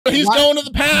He's going to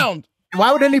the pound.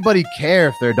 Why would anybody care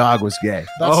if their dog was gay?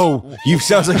 You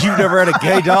sounds like you've never had a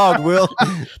gay dog, Will.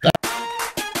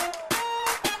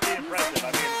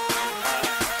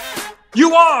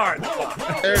 You are.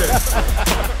 There it is.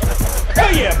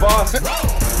 Hell yeah, boss.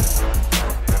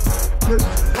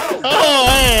 Oh,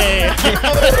 hey.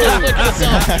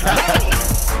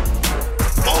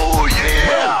 Oh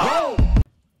yeah.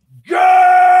 Good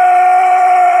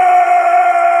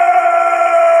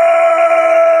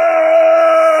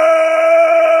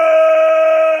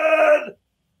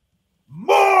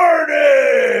morning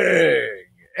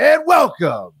and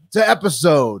welcome to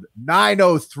episode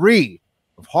 903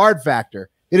 of Hard Factor.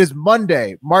 It is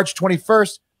Monday, March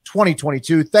 21st,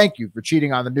 2022. Thank you for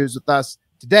cheating on the news with us.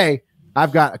 Today,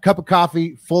 I've got a cup of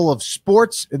coffee full of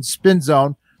sports and spin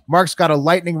zone. Mark's got a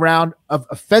lightning round of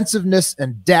offensiveness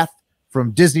and death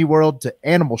from Disney World to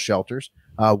animal shelters.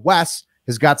 Wes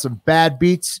has got some bad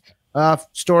beats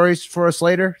stories for us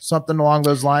later, something along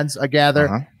those lines, I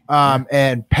gather.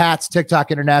 And Pat's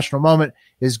TikTok International Moment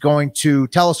is going to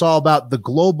tell us all about the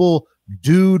global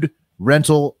dude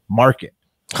rental market.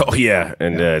 Oh, yeah.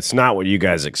 And it's not what you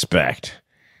guys expect.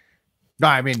 No,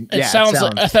 I mean, It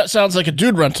sounds like a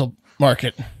dude rental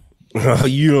market.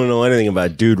 You don't know anything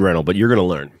about dude rental, but you're going to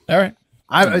learn. All right.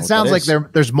 It sounds like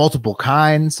there's multiple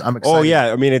kinds. I'm excited. Oh,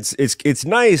 yeah. I mean, it's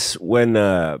nice when,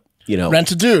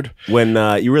 Rent a dude. when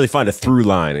you really find a through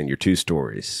line in your two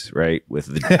stories, right? With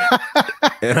the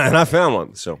and I found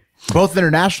one. So both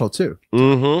international, too.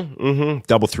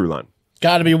 Double through line.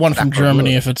 Got to be one from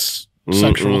Germany if it's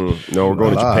sexual. No, we're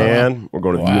going to Japan. We're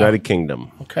going to the United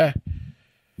Kingdom. Okay.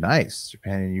 Nice.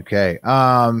 Japan and UK.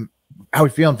 How we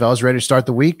feeling, fellas? Ready to start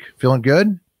the week? Feeling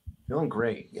good? Feeling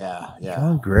great. Yeah.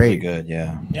 Feeling great. Good.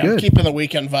 Yeah. Yeah, Good. I'm keeping the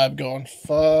weekend vibe going.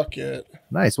 Fuck it.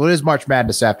 Nice. Well, it is March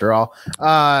Madness after all.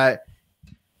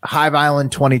 Hive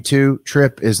Island 22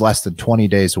 trip is less than 20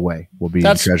 days away. We'll be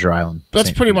in Treasure Island. That's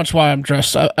St. pretty Pete. much why I'm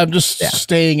dressed. I'm just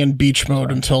staying in beach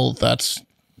mode until that's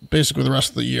basically the rest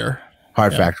of the year.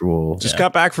 Hard Factor will. Just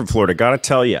got back from Florida. Got to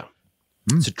tell you,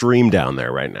 it's a dream down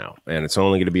there right now. And it's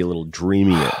only going to be a little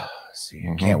dreamier. See,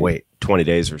 can't wait. 20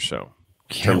 days or so.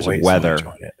 In terms of wait, weather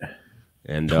so enjoy it.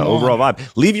 and overall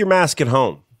vibe. Leave your mask at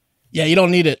home. Yeah, you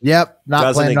don't need it. Yep, not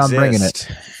Doesn't planning on bringing it.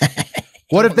 exist.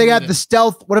 What if they got the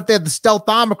stealth? What if they have the stealth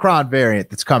Omicron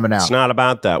variant that's coming out? It's not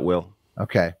about that, Will.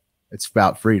 Okay, it's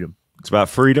about freedom. It's about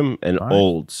freedom and All right.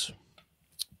 olds.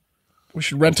 We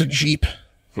should rent a Jeep.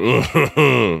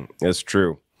 That's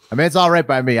true. I mean, it's all right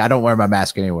by me. I don't wear my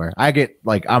mask anywhere. I get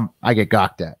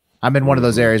gawked at. I'm in one of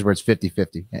those areas where it's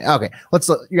 50-50. Okay,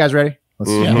 you guys ready?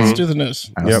 Yeah, let's do the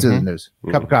news. All right, let's do the news.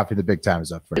 Cup of coffee, the big time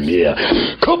is up first.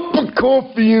 Yeah. Cup of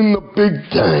coffee in the big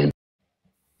time.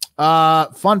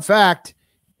 Fun fact,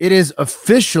 it is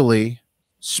officially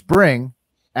spring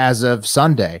as of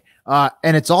Sunday.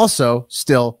 And it's also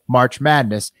still March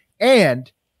Madness.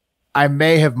 And I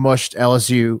may have mushed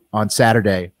LSU on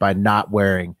Saturday by not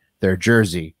wearing their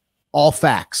jersey. All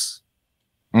facts.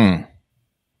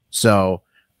 So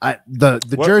the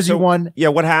jersey one. Yeah,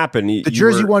 what happened? The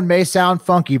jersey one may sound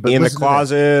funky, but in the listen to this.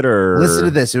 closet or Listen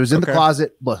to this. It was in the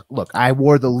closet. Look, I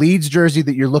wore the Leeds jersey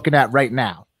that you're looking at right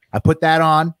now. I put that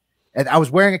on, and I was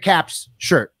wearing a Caps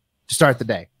shirt to start the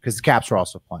day because the Caps were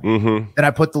also playing. Then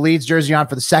I put the Leeds jersey on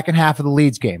for the second half of the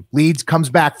Leeds game. Leeds comes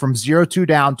back from 0-2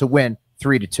 down to win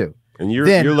 3-2. And you're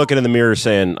looking in the mirror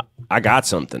saying, I got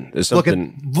something. There's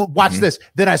something. Watch this.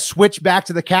 Then I switch back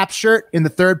to the Caps shirt in the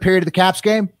third period of the Caps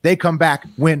game. They come back,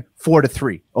 win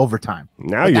 4-3 overtime.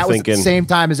 Now But you're that was thinking at the same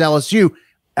time as LSU,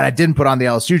 and I didn't put on the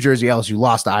LSU jersey. LSU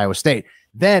lost to Iowa State.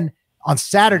 Then on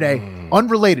Saturday,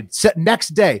 unrelated, next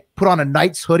day, put on a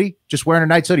Knights hoodie, just wearing a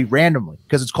Knights hoodie randomly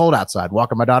because it's cold outside,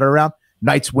 walking my daughter around.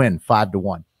 Knights win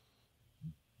 5-1.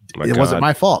 It wasn't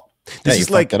my fault. This is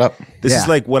like it up. This is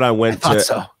like when I went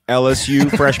to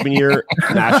LSU freshman year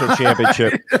national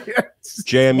championship.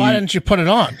 JMU. Why didn't you put it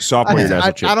on? Sophomore year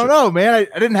national championship. I don't know, man.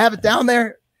 I didn't have it down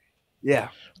there. Yeah.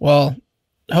 Well,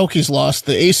 Hokies lost.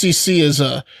 The ACC is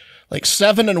like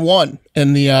 7-1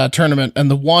 in the tournament, and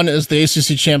the one is the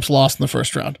ACC champs lost in the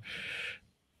first round.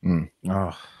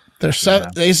 Oh. The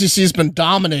ACC's been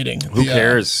dominating. Who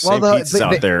cares? St. Pete's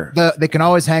out there. They can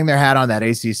always hang their hat on that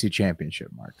ACC championship,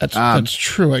 Mark. That's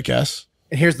true, I guess.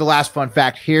 And here's the last fun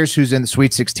fact. Here's who's in the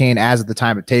Sweet 16 as of the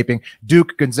time of taping.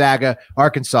 Duke, Gonzaga,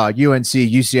 Arkansas, UNC,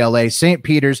 UCLA, St.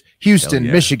 Peter's,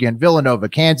 Houston, Michigan, Villanova,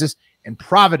 Kansas, and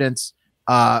Providence.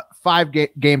 5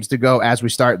 games to go as we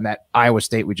start in that Iowa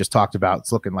State we just talked about.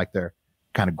 It's looking like they're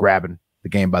kind of grabbing the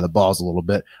game by the balls a little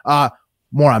bit.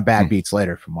 More on bad beats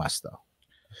later from West, though.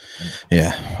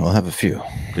 Yeah, we'll have a few.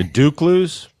 Did Duke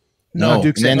lose? No,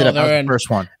 Duke ended up the first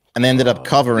one. And they ended up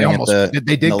covering they did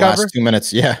the cover? last 2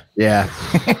 minutes. Yeah. Yeah.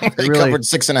 They covered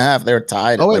 6.5. They were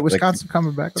tied. Oh, wait, Wisconsin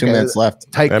coming back. 2 minutes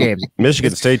left. Tight game.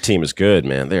 Michigan State team is good,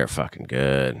 man. They're fucking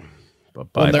good.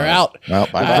 Well, they're out. Well,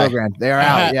 bye-bye. They are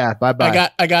out. Yeah, bye-bye.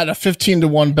 I got a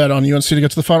 15-1 bet on UNC to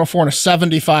get to the Final Four and a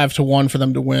 75-1 for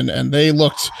them to win. And they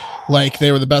looked like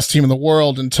they were the best team in the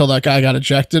world until that guy got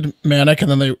ejected, Manic, and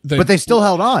then but they still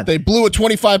held on. They blew a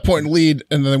 25-point lead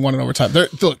and then they won in overtime.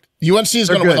 look, UNC is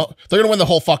going to win. They're going to win the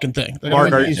whole fucking thing.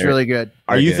 He's really good.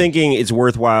 Are you thinking it's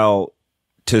worthwhile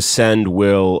to send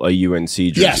Will a UNC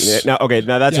jersey? Yes. Now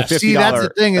that's a $50. See, that's the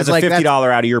thing. That's a $50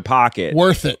 out of your pocket.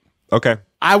 Worth it. Okay.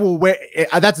 I will wear.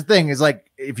 That's the thing. Is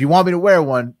like if you want me to wear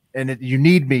one and you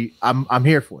need me, I'm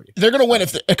here for you. They're going to win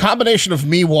if a combination of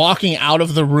me walking out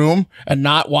of the room and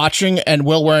not watching and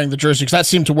Will wearing the jersey, because that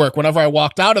seemed to work. Whenever I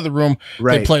walked out of the room,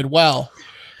 they played well.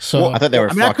 So I thought they were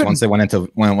fucked once they went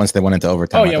into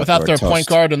overtime. Oh yeah, without their point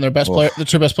guard and their best player, the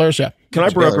two best players. Yeah. Can I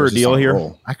broker a deal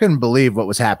here? I couldn't believe what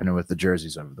was happening with the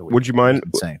jerseys over the week. Would you mind?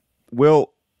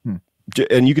 Will,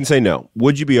 and you can say no.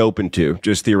 Would you be open to,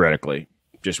 just theoretically,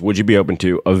 would you be open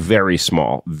to a very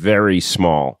small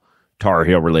Tar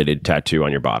Heel related tattoo on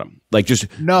your bottom? Like just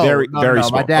very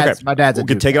small. My dad's we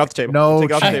could take it off the table. No, take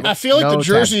it off the table. I feel like the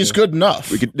jersey is good enough.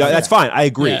 That's fine. I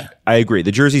agree. Yeah. I agree.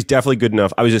 The jersey's definitely good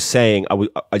enough. I was just saying.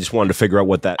 I just wanted to figure out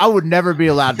what that. I would never be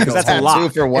allowed to. That's a lock.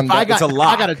 It's a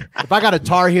lock. If I got a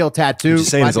Tar Heel tattoo, I'm just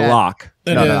saying it's a lock.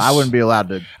 No, I wouldn't be allowed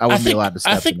to. I wouldn't be allowed to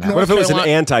step in that. What if it was an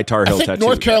anti-Tar Heel tattoo?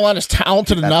 North Carolina's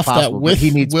talented enough that with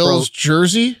Will's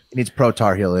jersey, he needs pro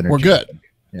Tar Heel energy. We're good.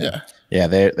 Yeah,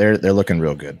 they're looking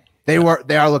real good. They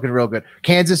are looking real good.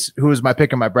 Kansas, who was my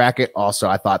pick in my bracket, also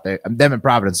I thought them and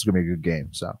Providence is going to be a good game.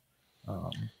 So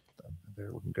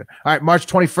they're looking good. All right, March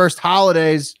 21st,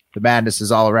 holidays. The madness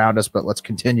is all around us, but let's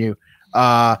continue.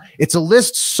 It's a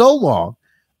list so long,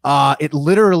 it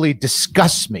literally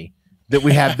disgusts me that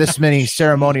we have this many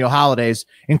ceremonial holidays,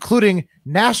 including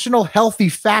National Healthy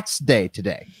Fats Day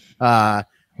today.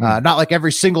 Not like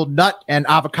every single nut and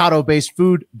avocado-based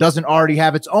food doesn't already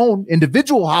have its own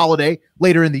individual holiday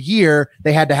later in the year.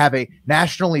 They had to have a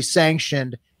nationally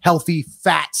sanctioned Healthy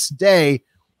Fats Day,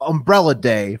 umbrella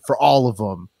day for all of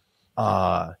them.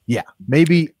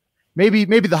 Maybe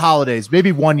the holidays,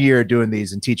 maybe 1 year doing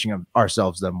these and teaching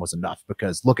ourselves them was enough,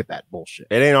 because look at that bullshit.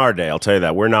 It ain't our day. I'll tell you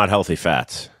that. We're not Healthy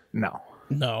Fats. No,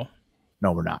 we're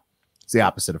not. It's the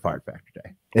opposite of Hard Factor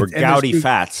Day. We're gouty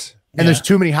fats. And there's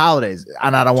too many holidays,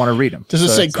 and I don't want to read them. Does it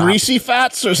say greasy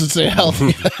fats or does it say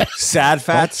healthy fats? Sad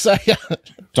fats?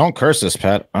 Don't curse us,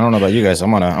 Pat. I don't know about you guys.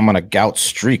 I'm on a goutless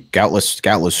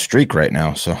streak right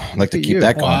now. So I'd like to keep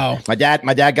that going. Wow. My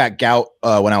dad got gout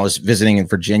when I was visiting in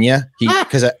Virginia. He's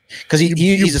a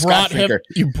Scotch drinker.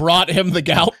 You brought him the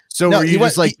gout. So were you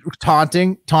just like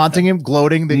taunting him,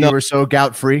 gloating that you were so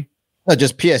gout free? No,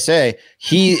 just PSA.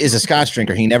 He is a Scotch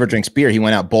drinker. He never drinks beer. He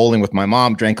went out bowling with my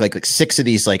mom, drank like 6 of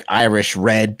these like Irish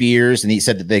red beers, and he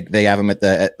said that they have them at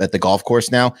the golf course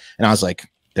now. And I was like,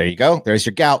 "There you go. There's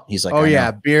your gout." He's like, "Oh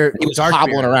yeah, beer." He was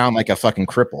hobbling around like a fucking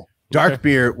cripple. Dark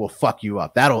beer will fuck you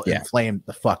up. That'll inflame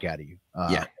the fuck out of you.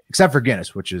 Except for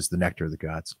Guinness, which is the nectar of the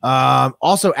gods.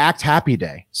 Also, Act Happy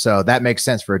Day. So that makes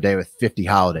sense for a day with 50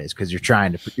 holidays, because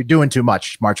you're doing too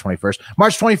much. March 21st.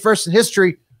 March 21st in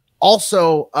history.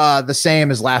 Also, the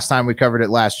same as last time we covered it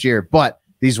last year, but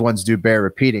these ones do bear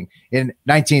repeating. In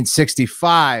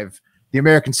 1965, the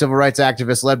American civil rights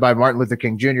activists led by Martin Luther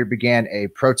King Jr. began a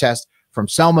protest from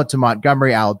Selma to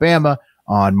Montgomery, Alabama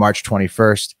on March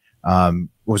 21st. It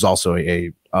was also a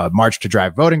march to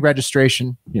drive voting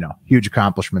registration. Huge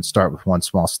accomplishment. Start with one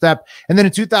small step. And then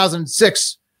in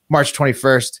 2006, March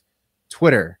 21st,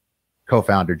 Twitter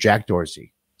co-founder Jack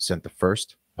Dorsey sent the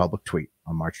first public tweet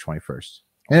on March 21st.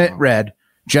 And it read,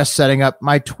 "Just setting up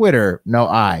my Twitter, no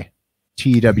I.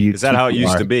 TW." Is that how it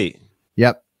used to be?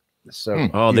 Yep.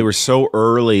 So they were so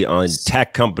early on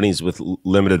tech companies with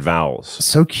limited vowels.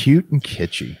 So cute and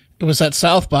kitschy. It was at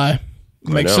South by.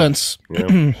 Makes sense.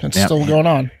 Yeah. It's still going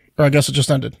on. Or I guess it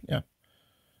just ended. Yeah.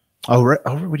 Oh, right.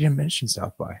 We didn't mention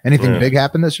South by. Anything big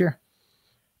happened this year?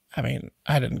 I mean,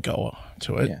 I didn't go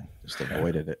to it. Yeah, just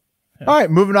avoided it. All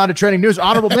right, moving on to trending news.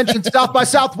 Honorable mention: South by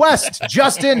Southwest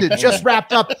just ended, just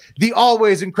wrapped up. The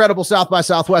always incredible South by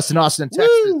Southwest in Austin, Texas.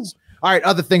 Woo! All right,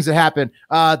 other things that happened.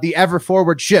 The Ever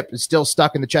Forward ship is still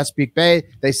stuck in the Chesapeake Bay.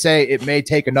 They say it may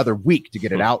take another week to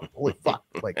get it out. Holy fuck!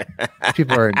 Like,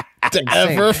 people are the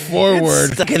Ever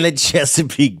Forward stuck in the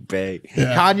Chesapeake Bay.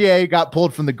 Yeah. Kanye got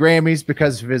pulled from the Grammys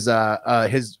because of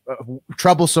his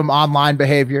troublesome online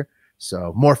behavior.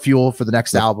 So more fuel for the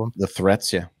next album. The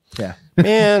threats, yeah.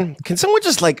 Man, can someone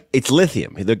just it's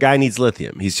lithium. The guy needs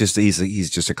lithium. He's just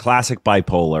a classic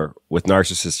bipolar with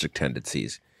narcissistic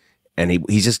tendencies. and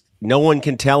he's just no one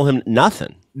can tell him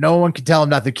nothing. No one can tell him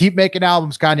nothing. Keep making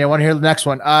albums, Kanye. I want to hear the next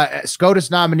one. SCOTUS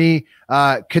nominee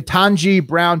Ketanji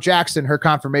Brown Jackson. Her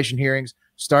confirmation hearings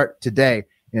start today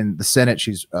in the Senate.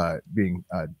 She's being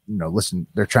listen.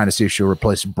 They're trying to see if she'll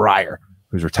replace Breyer,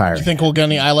 who's retiring. Do you think we'll get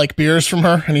any "I like beers" from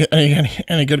her?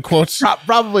 Any good quotes?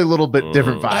 Probably a little bit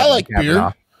different vibe. I like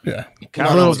beer. Yeah,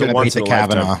 Kavanaugh going to beat the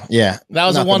Kavanaugh. Yeah, that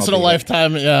was a once in a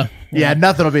lifetime. Yeah,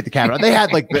 nothing will beat the Kavanaugh. They had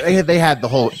they had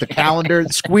the calendar,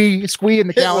 squee in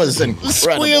the calendar. The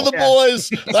squee of the boys.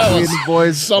 That was the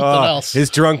boys. Something else.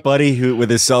 His drunk buddy who with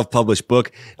his self-published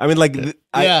book. I mean,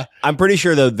 I'm pretty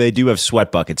sure though they do have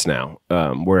sweat buckets now,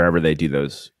 wherever they do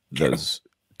those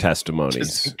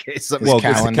testimonies. Just in case it's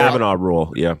the Kavanaugh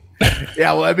rule. Yeah.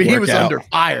 Yeah. Well, I mean, he was under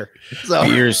fire. So.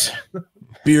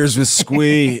 Beers with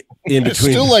squee in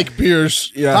between. Still like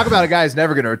beers. Yeah. Talk about a guy who's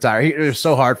never going to retire. It was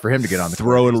so hard for him to get on the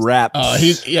throwing raps.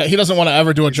 He doesn't want to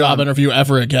ever do a job interview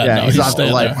ever again. Yeah, he's on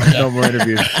the life. No more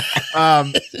interviews. All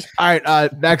right.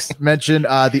 Next mention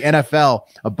the NFL.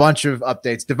 A bunch of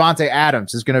updates. Devontae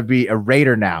Adams is going to be a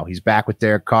Raider now. He's back with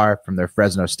Derek Carr from their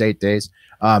Fresno State days.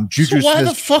 Juju Smith,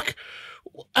 the fuck?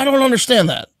 I don't understand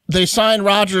that. They signed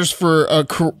Rodgers for a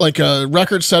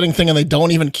record-setting thing, and they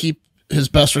don't even keep his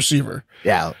best receiver.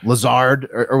 Yeah, Lazard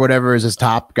or whatever is his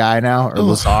top guy now, or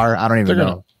Lazar. I don't even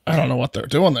know. I don't know what they're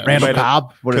doing there. Randall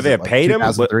Cobb. Could they have paid him?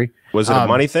 Was it a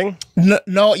money thing?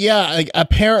 No. Yeah.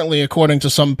 Apparently, according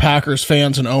to some Packers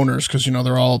fans and owners, because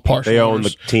they're all partial. They owners,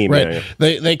 own the team, right?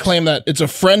 Yeah. They claim that it's a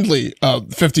friendly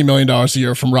 $50 million a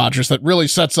year from Rodgers that really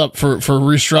sets up for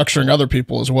restructuring other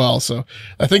people as well. So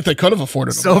I think they could have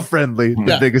afforded him. So friendly,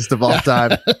 the biggest of all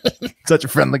time. Such a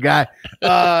friendly guy.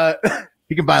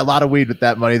 He can buy a lot of weed with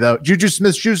that money, though. Juju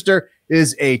Smith-Schuster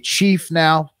is a Chief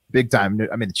now. Big time.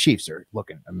 I mean, the Chiefs are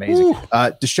looking amazing.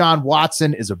 Deshaun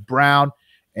Watson is a Brown.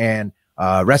 And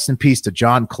rest in peace to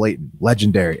John Clayton,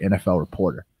 legendary NFL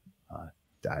reporter.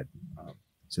 Died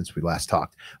since we last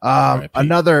talked.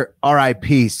 Another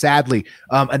RIP, sadly.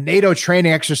 A NATO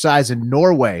training exercise in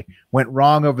Norway went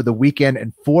wrong over the weekend,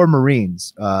 and 4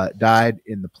 Marines died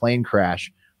in the plane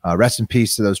crash. Rest in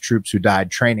peace to those troops who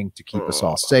died training to keep us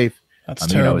all safe. That's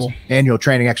terrible. Annual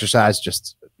training exercise,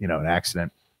 just an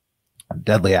accident, a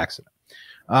deadly accident.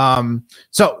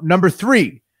 So number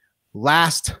 3,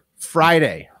 last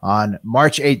Friday on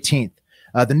March 18th,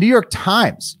 the New York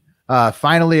Times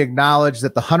finally acknowledged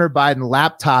that the Hunter Biden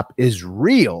laptop is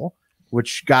real,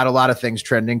 which got a lot of things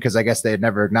trending because I guess they had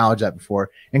never acknowledged that before.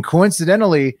 And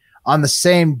coincidentally, on the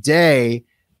same day,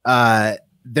 they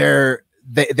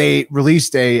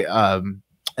released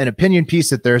an opinion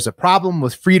piece that there's a problem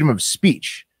with freedom of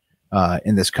speech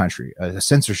in this country, a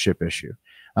censorship issue.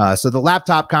 So the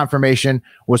laptop confirmation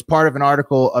was part of an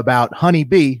article about Honey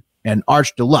Bee and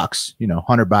Arch Deluxe,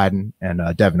 Hunter Biden and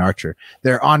Devin Archer,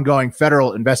 their ongoing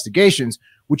federal investigations,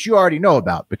 which you already know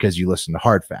about because you listen to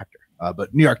Hard Factor.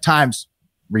 But New York Times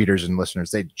readers and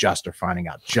listeners, they just are finding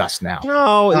out just now.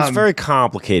 No, it's very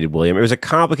complicated, William. It was a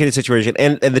complicated situation.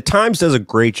 And the Times does a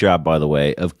great job, by the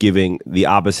way, of giving the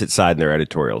opposite side in their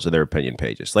editorials and their opinion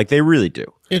pages. Like they really do.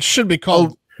 It should be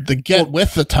called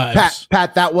with the Times.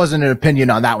 Pat, that wasn't an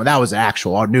opinion on that one. That was an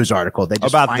actual news article. They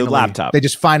just about the laptop. They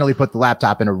just finally put the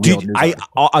laptop in a real news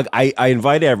article. I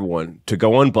invite everyone to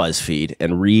go on BuzzFeed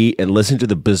and read and listen to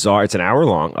the bizarre. It's an hour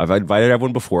long. I've invited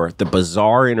everyone before. The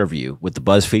bizarre interview with the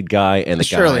BuzzFeed guy and the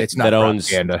guy that owns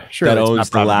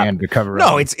the laptop.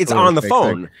 No, it's on the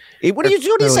phone. What do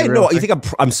you say? No, you think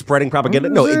I'm spreading propaganda?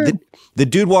 No, the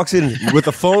dude walks in with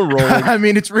the phone rolling. I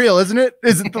mean, it's real, isn't it?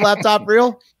 Isn't the laptop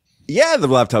real? Yeah, the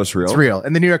laptop's real. It's real.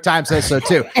 And the New York Times says so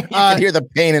too. You can hear the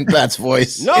pain in Pat's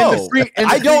voice. No,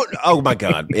 I don't. Oh my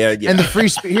God. Yeah. And the free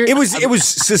speech. It was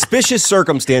suspicious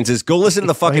circumstances. Go listen to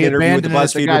the fucking interview with the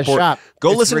BuzzFeed reporter.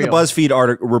 Go listen to the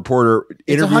BuzzFeed reporter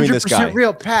interviewing this guy. It's 100%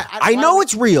 real, Pat. I know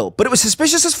it's real, but it was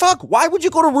suspicious as fuck. Why would you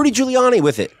go to Rudy Giuliani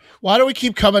with it? Why do we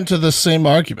keep coming to the same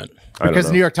argument? Because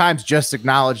the New York Times just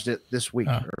acknowledged it this week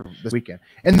or this weekend.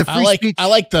 And the free speech. I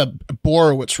like the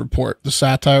Borowitz report, the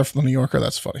satire from the New Yorker.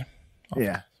 That's funny.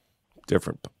 Yeah.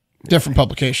 Different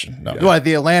publication. No. Well,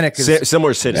 the Atlantic is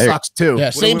similar city. Sucks too. Yeah,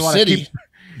 same city.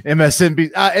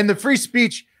 MSNBC. And the free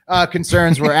speech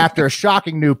concerns were after a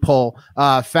shocking new poll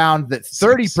found that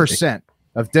 30%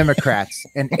 of Democrats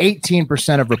and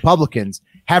 18% of Republicans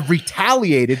have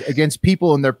retaliated against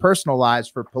people in their personal lives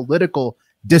for political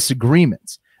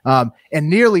disagreements. And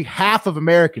nearly half of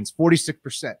Americans,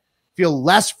 46%, feel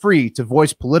less free to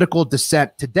voice political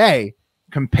dissent today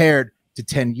compared to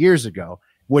 10 years ago.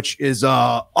 which is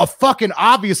a fucking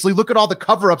obviously look at all the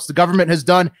cover-ups the government has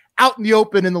done out in the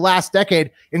open in the last decade,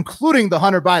 including the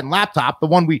Hunter Biden laptop, the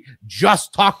one we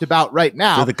just talked about right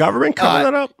now. Did the government cover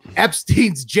that up?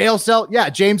 Epstein's jail cell. Yeah,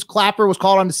 James Clapper was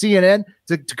called on to CNN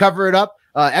to cover it up.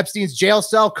 Epstein's jail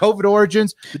cell, COVID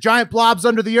origins, the giant blobs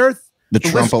under the earth. The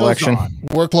Trump election.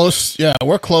 We're close. Yeah,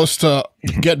 we're close to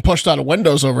getting pushed out of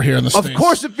windows over here in the States. Of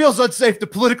course, it feels unsafe to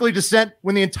politically dissent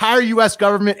when the entire U.S.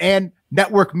 government and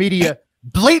network media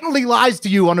blatantly lies to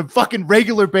you on a fucking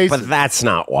regular basis. But that's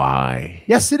not why.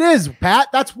 Yes, it is, Pat.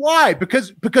 That's why.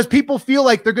 Because people feel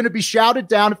like they're going to be shouted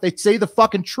down if they say the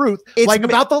fucking truth,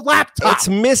 about the laptop. It's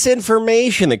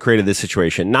misinformation that created this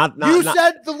situation. You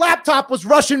said the laptop was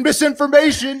Russian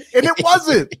misinformation, and it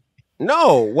wasn't.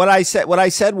 No, what I said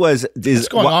was what's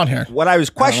going on here? What I was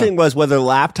questioning was whether the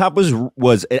laptop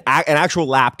was an actual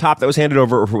laptop that was handed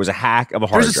over, or if it was a hack of a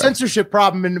hard drive. There's a censorship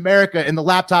problem in America, and the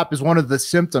laptop is one of the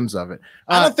symptoms of it.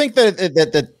 I don't think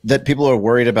that people are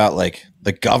worried about like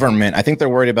the government. I think they're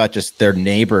worried about just their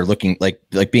neighbor looking like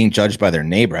being judged by their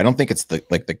neighbor. I don't think it's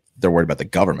they're worried about the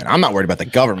government. I'm not worried about the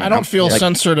government. I don't feel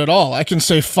censored at all. I can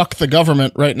say fuck the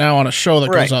government right now on a show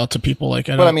that goes out to people.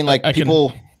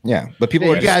 People. Yeah, but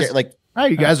people are guys scared, like, oh,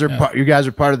 you guys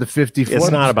are part of the 54. It's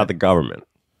not about the government.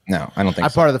 No, I don't think I'm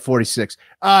part of the 46.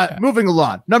 Moving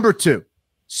along. Number 2.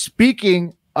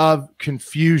 Speaking of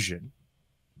confusion,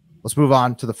 let's move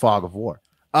on to the fog of war.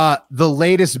 The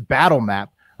latest battle map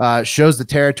shows the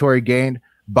territory gained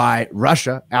by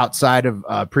Russia outside of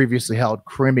previously held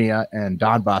Crimea and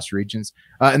Donbass regions.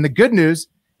 And the good news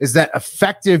is that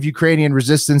effective Ukrainian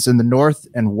resistance in the north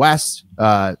and west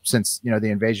since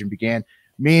the invasion began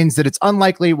means that it's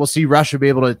unlikely we'll see Russia be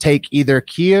able to take either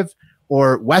Kiev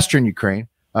or Western Ukraine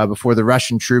before the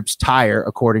Russian troops tire,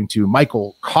 according to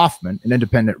Michael Kaufman, an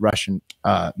independent Russian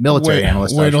military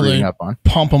analyst I was reading up on.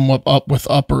 Pump them up with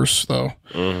uppers, though.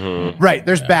 Mm-hmm. Right.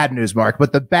 There's bad news, Mark.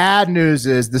 But the bad news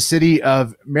is the city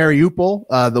of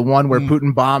Mariupol, the one where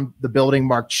Putin bombed the building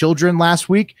marked children last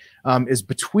week, is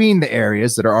between the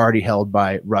areas that are already held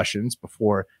by Russians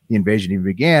before the invasion even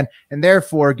began, and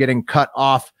therefore getting cut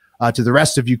off to the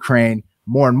rest of Ukraine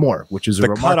more and more, which is the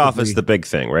cutoff is the big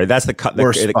thing, right? That's the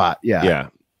worst spot. Yeah.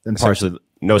 Essentially,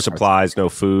 no supplies, no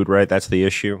food, right? That's the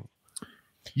issue.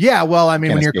 Yeah, well, I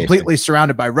mean, when you're completely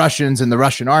surrounded by Russians and the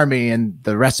Russian army and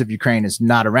the rest of Ukraine is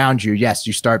not around you, yes,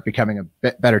 you start becoming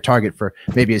a better target for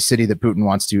maybe a city that Putin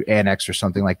wants to annex or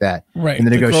something like that. Right. In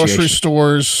the grocery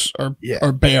stores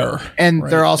are bare. And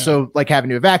they're also like having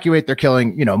to evacuate. They're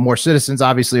killing, more citizens,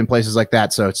 obviously, in places like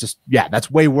that. So it's just,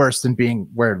 that's way worse than being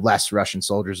where less Russian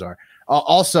soldiers are.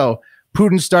 Also,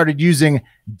 Putin started using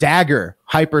Dagger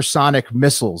hypersonic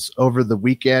missiles over the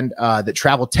weekend that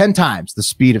travel 10 times the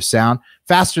speed of sound,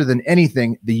 faster than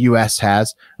anything the U.S.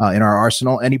 has in our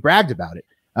arsenal. And he bragged about it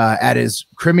at his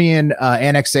Crimean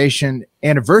annexation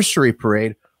anniversary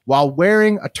parade while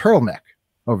wearing a turtleneck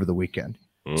over the weekend.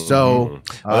 Mm-hmm. So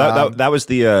that was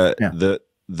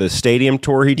the stadium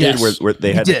tour he did, where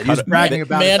they had he was bragging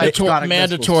about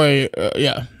mandatory.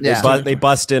 They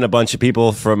bust in a bunch of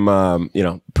people from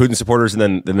Putin supporters, and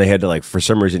then they had to for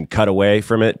some reason cut away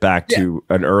from it back to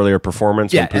an earlier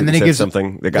performance. Yeah, and then he gives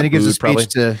something that got then he gives a speech probably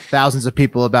to thousands of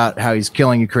people about how he's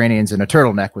killing Ukrainians in a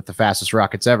turtleneck with the fastest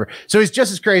rockets ever. So he's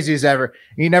just as crazy as ever.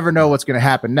 You never know what's going to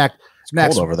happen next.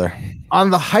 Cold over there. On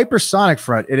the hypersonic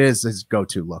front, it is his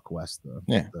go-to look, West.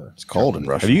 It's cold in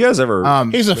Russia. Have you guys ever?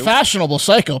 He's a fashionable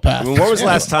psychopath. When was the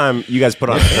last time you guys put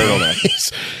on a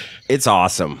turtleneck? It's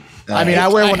awesome. I mean, I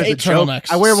wear one as a joke.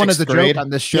 I wear one as a joke on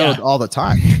this show all the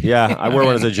time. Yeah, I wear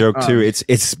one as a joke too.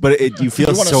 You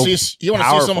feel so. You want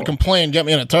to see someone complain? Get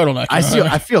me in a turtleneck.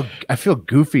 I feel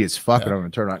goofy as fuck over a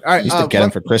turtleneck. All right, I used to get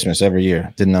them for Christmas every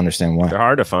year. Didn't understand why. They're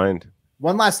hard to find.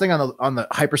 One last thing on the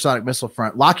hypersonic missile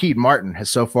front, Lockheed Martin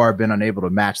has so far been unable to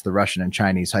match the Russian and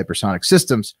Chinese hypersonic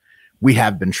systems. We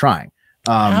have been trying.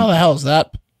 How the hell is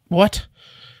that? What?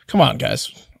 Come on,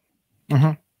 guys.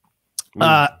 Mm-hmm.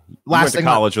 Went to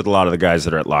college with a lot of the guys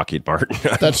that are at Lockheed Martin.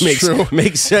 That's true.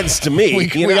 Makes sense to me. We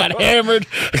got hammered.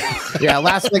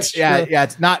 Last thing.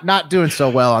 It's not doing so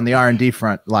well on the R&D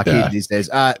front, Lockheed these days.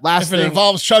 If it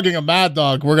involves chugging a Mad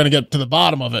Dog, we're gonna get to the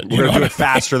bottom of it. We're gonna do it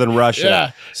faster than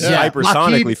Russia.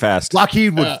 Hypersonically fast.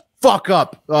 Lockheed would fuck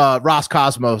up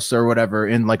Roscosmos or whatever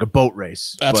in a boat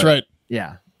race. That's right.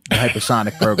 Yeah, the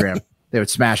hypersonic program. They would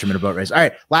smash him in a boat race. All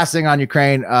right, last thing on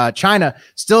Ukraine. China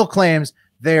still claims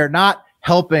they are not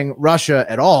helping Russia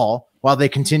at all, while they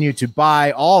continue to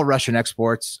buy all Russian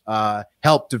exports,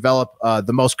 help develop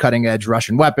the most cutting-edge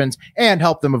Russian weapons, and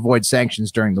help them avoid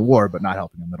sanctions during the war, but not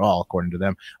helping them at all, according to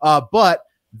them. But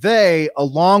they,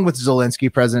 along with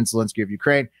President Zelensky of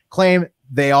Ukraine, claim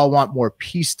they all want more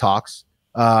peace talks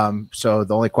So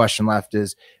the only question left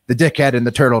is the dickhead in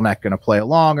the turtleneck going to play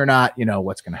along or not? You know,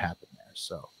 what's going to happen there.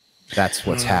 So that's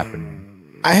what's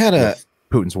happening. I had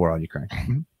Putin's war on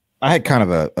Ukraine. I had kind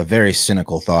of a very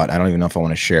cynical thought. I don't even know if I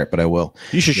want to share it, but I will.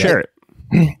 You should share it.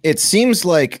 It seems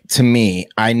like to me,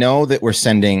 I know that we're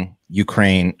sending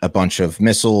Ukraine a bunch of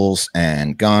missiles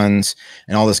and guns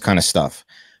and all this kind of stuff,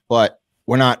 but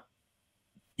we're not,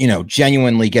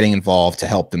 genuinely getting involved to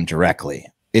help them directly.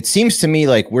 It seems to me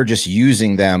like we're just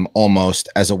using them almost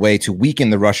as a way to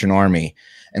weaken the Russian army,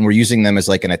 and we're using them as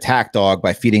like an attack dog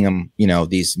by feeding them,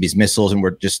 these missiles, and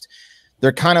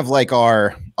they're kind of like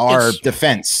our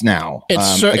defense now.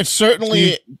 You're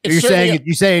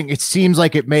saying it seems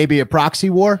like it may be a proxy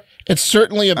war? It's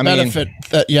certainly a benefit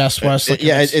that Wesley.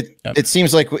 It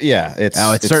seems like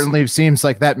it certainly seems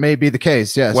like that may be the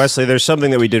case. Yes, Wesley, there's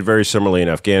something that we did very similarly in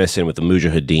Afghanistan with the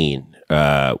Mujahideen.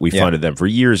 We funded them for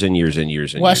years and years and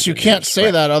years. Wes, you can't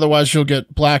say that, otherwise you'll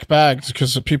get black bagged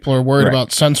because people are worried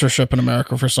about censorship in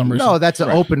America for some reason. No, that's an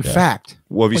open fact.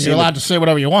 Well, you're allowed to say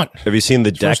whatever you want. Have you seen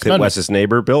the deck that Wes's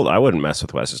neighbor built? I wouldn't mess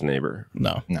with Wes's neighbor.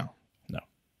 No.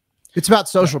 It's about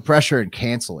social pressure and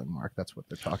canceling, Mark. That's what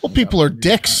they're talking about. Well, people are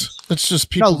dicks. It's just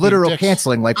people. No, literal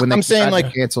canceling, like when I'm saying,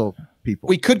 like, cancel people.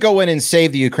 We could go in and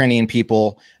save the Ukrainian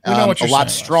people a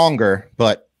lot stronger,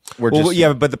 but we're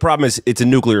just. But the problem is it's a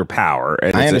nuclear power.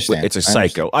 And I understand. It's a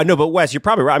psycho. I know, but Wes, you're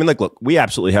probably right. I mean, look, we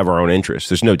absolutely have our own interests.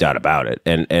 There's no doubt about it.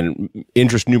 And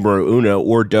interest numero uno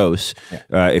or dos,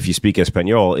 if you speak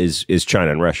Espanol, is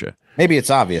China and Russia. Maybe it's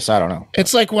obvious. I don't know.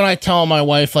 It's like when I tell my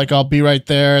wife, like, I'll be right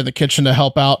there in the kitchen to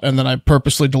help out, and then I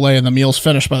purposely delay and the meal's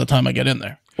finished by the time I get in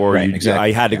there. Or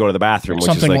I had to go to the bathroom, which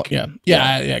is like, you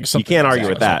can't argue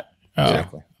with that.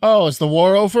 Exactly. Oh, is the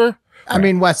war over? I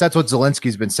mean, Wes, that's what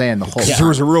Zelensky's been saying the whole time. There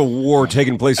was a real war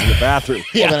taking place in the bathroom.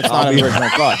 Well, then it's not an original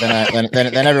thought.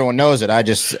 Then everyone knows it. I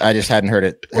just hadn't heard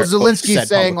it. Well, Zelensky's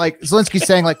saying like,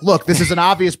 look, this is an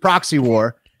obvious proxy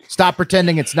war. Stop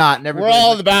pretending it's not. And we're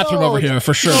all in the bathroom over here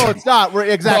for sure. No, it's not. We're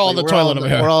all in the toilet over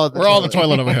here. We're all in the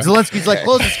toilet over here. Zelensky's like,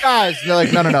 close the skies. And they're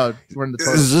like, no. We're in the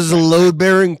toilet. This is a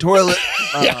load-bearing toilet.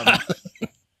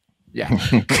 Yeah.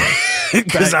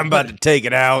 Because I'm about to take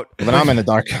it out. But I'm in the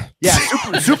dark. Yeah,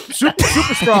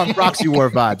 super strong proxy war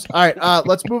vibes. All right,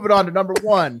 let's move it on to number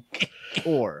 1.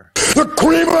 The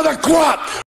cream of the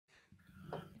crop.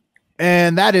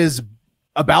 And that is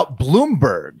about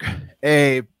Bloomberg,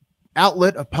 a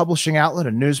publishing outlet,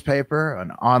 a newspaper,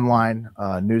 an online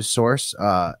news source,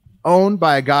 owned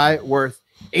by a guy worth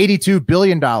 $82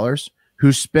 billion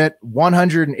who spent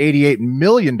 $188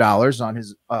 million on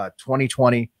his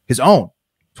own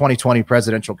 2020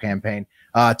 presidential campaign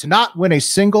to not win a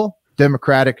single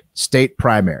Democratic state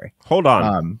primary. Hold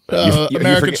on.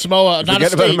 American Samoa, not a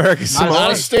state. American Samoa.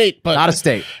 Not a state, but not a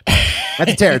state.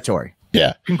 That's a territory.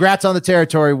 Yeah. Congrats on the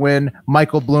territory win,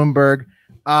 Michael Bloomberg.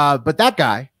 But that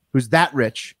guy, who's that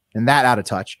rich and that out of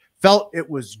touch, felt it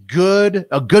was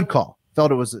a good call,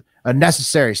 felt it was a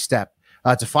necessary step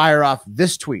to fire off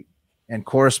this tweet and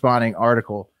corresponding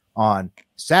article on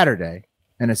Saturday.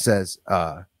 And it says,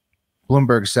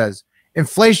 Bloomberg says,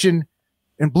 inflation,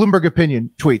 in Bloomberg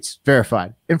opinion, tweets,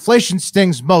 verified, inflation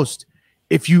stings most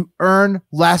if you earn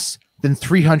less than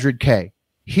 300K.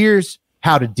 Here's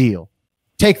how to deal.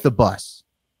 Take the bus.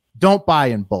 Don't buy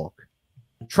in bulk.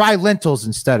 Try lentils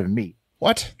instead of meat.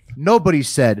 What? Nobody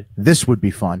said this would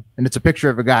be fun. And it's a picture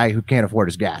of a guy who can't afford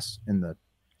his gas.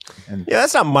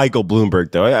 That's not Michael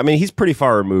Bloomberg, though. I mean, he's pretty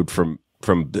far removed from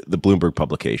the Bloomberg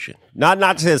publication. Not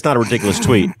to say it's not a ridiculous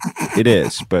tweet. It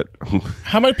is, but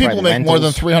how many people make more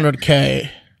than 300K?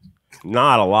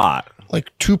 Not a lot.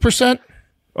 Like 2%?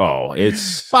 Oh,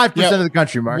 it's 5% of the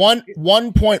country, Mark.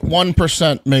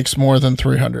 1.1% makes more than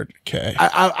 300K.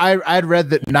 I had read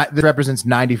that that represents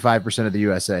 95% of the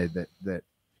USA.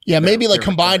 Maybe like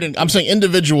combined. I'm saying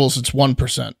individuals, it's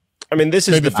 1%. I mean, this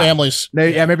is maybe families.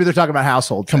 Maybe they're talking about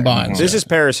households combined. This is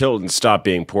Paris Hilton's "Stop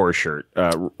Being Poor" shirt,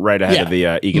 right ahead of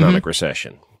the economic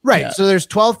recession. Right. Yeah. So there's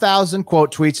 12,000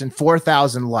 quote tweets and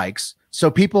 4,000 likes. So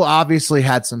people obviously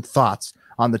had some thoughts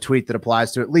on the tweet that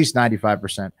applies to at least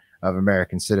 95% of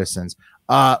American citizens.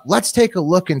 Let's take a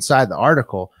look inside the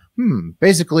article.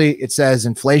 Basically, it says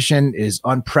inflation is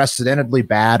unprecedentedly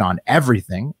bad on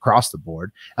everything across the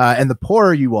board. And the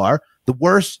poorer you are, the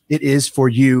worse it is for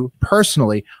you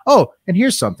personally. Oh, and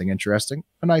here's something interesting.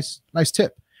 A nice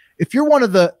tip. If you're one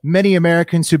of the many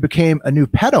Americans who became a new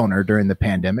pet owner during the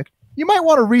pandemic, you might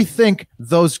want to rethink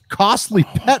those costly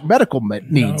pet medical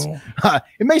needs.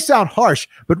 It may sound harsh,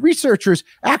 but researchers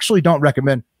actually don't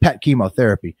recommend pet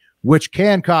chemotherapy, which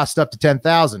can cost up to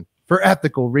 $10,000 for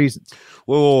ethical reasons.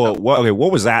 Whoa. Okay,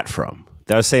 what was that from?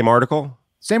 That same article?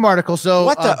 Same article. So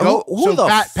what the who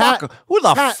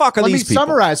the fuck are let these me people?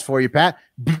 Summarize for you, Pat.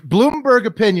 Bloomberg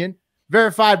opinion,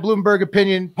 verified Bloomberg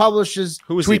opinion, publishes,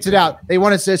 tweets it out. They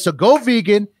want to say, so go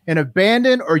vegan and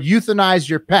abandon or euthanize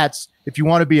your pets if you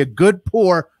want to be a good,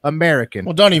 poor American.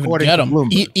 Well, don't even get them.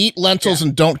 Eat lentils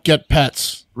and don't get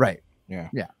pets. Right. Yeah.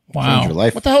 Wow. Your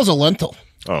life. What the hell is a lentil?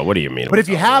 Oh, what do you mean? But if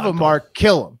you have them, Mark,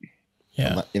 kill them.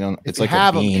 Yeah. You know, it's if like you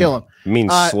have them, kill them. It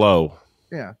means slow.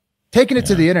 Yeah. Taking it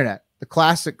to the internet, the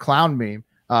classic clown meme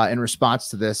in response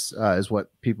to this is what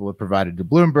people have provided to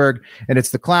Bloomberg. And it's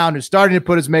the clown who's starting to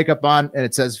put his makeup on. And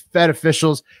it says, Fed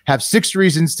officials have 6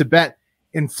 reasons to bet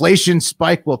inflation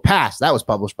spike will pass. That was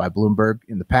published by Bloomberg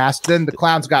in the past. Then the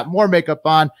clown's got more makeup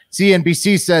on.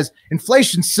 CNBC says,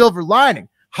 inflation silver lining,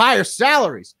 higher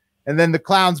salaries. And then the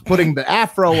clown's putting the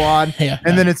afro on.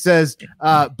 And then it says,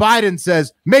 Biden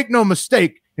says, make no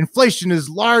mistake, inflation is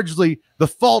largely the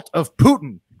fault of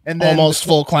Putin. And then almost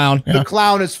full clown. The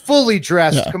clown is fully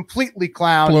dressed, completely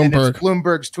clown. Bloomberg. And it's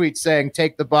Bloomberg's tweet saying,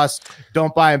 take the bus,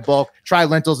 don't buy in bulk, try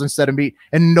lentils instead of meat.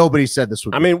 And nobody said this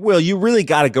would. I mean, Will, you really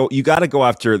got to go. You got to go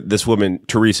after this woman,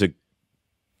 Teresa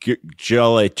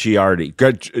Gianluca,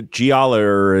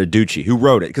 who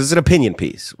wrote it, because it's an opinion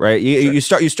piece, right? You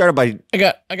started by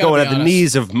going at the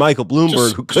knees of Michael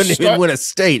Bloomberg, who couldn't even win a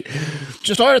state.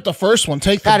 Just start at the first one.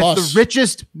 Take the bus. It's the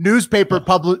richest newspaper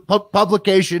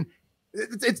publication.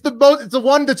 It's the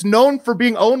one that's known for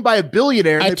being owned by a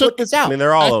billionaire. And they put this out. I mean,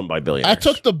 they're all owned by billionaires. I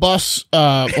took the bus.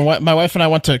 My wife and I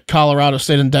went to Colorado,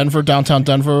 stayed in Denver, downtown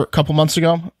Denver, a couple months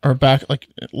ago, or back like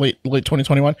late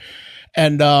 2021,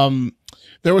 and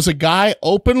there was a guy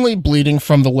openly bleeding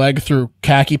from the leg through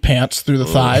khaki pants through the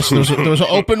thighs. So there was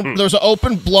an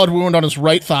open blood wound on his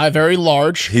right thigh, very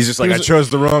large. He's just like, I chose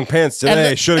the wrong pants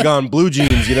today. I should have gone blue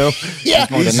jeans, you know? Yeah.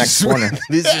 On the next corner.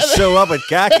 These just show up at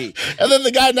khaki. And then the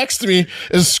guy next to me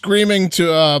is screaming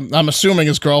to, I'm assuming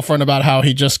his girlfriend, about how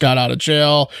he just got out of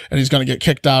jail and he's going to get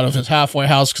kicked out of his halfway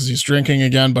house because he's drinking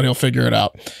again, but he'll figure it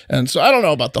out. And so I don't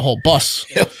know about the whole bus.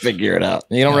 He'll figure it out.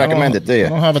 You don't recommend it, do you? I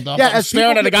don't have a I'm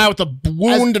staring at a guy with a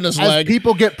wound in his leg. As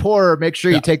people get poorer, make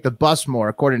sure you take the bus more,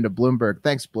 according to Bloomberg.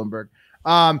 Thanks, Bloomberg.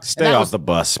 Stay off the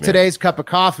bus, man. Today's cup of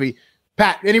coffee.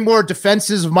 Pat, any more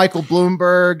defenses of Michael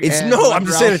Bloomberg? I'm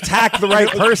just saying attack the right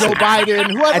person. Joe Biden.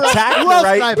 Attack the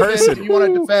right person. You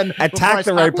want to defend? Attack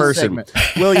the right person.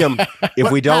 William, if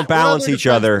we don't balance each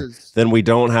other, then we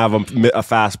don't have a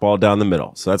fastball down the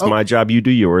middle. So that's my job. You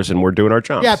do yours, and we're doing our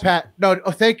jobs. Yeah, Pat. No,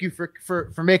 thank you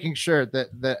for making sure that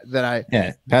I.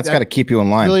 Yeah, Pat's got to keep you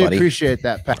in line, really buddy. Appreciate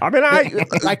that, Pat. I mean,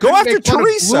 I go after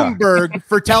Teresa. Bloomberg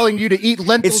for telling you to eat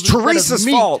lentils. It's Teresa's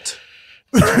fault.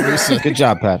 Good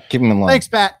job, Pat. Keep him in line. Thanks,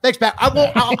 Pat.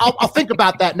 I'll think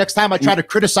about that next time I try to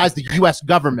criticize the U.S.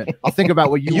 government. I'll think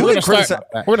about what you. We're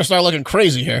gonna start looking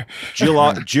crazy here.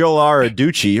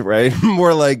 Gianluca, right?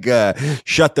 More like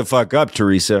shut the fuck up,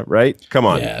 Teresa. Right? Come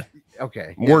on. Yeah.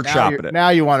 Okay. Workshopping it. Now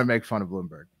you want to make fun of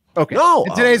Bloomberg. Okay. No.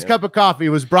 And today's cup of coffee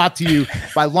was brought to you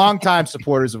by longtime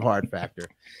supporters of Hard Factor.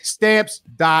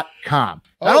 Stamps.com.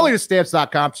 Not only does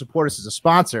Stamps.com support us as a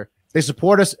sponsor, they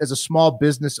support us as a small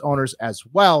business owners as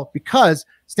well, because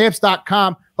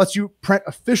Stamps.com lets you print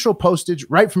official postage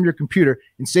right from your computer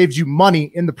and saves you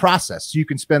money in the process. So you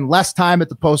can spend less time at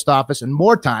the post office and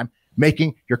more time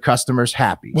making your customers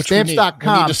happy. Which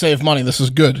Stamps.com. we need to save money. This is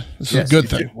good. This is a good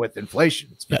thing. With inflation.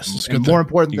 It's it's good. More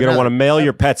important. You're going to want to mail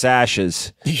your pet's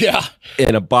ashes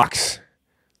in a box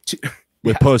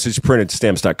with postage printed to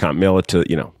Stamps.com. Mail it to,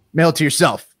 Mail it to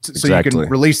yourself so you can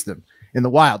release them in the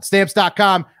wild.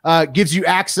 Stamps.com gives you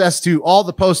access to all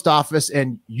the post office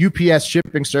and UPS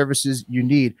shipping services you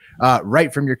need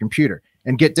right from your computer,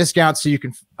 and get discounts so you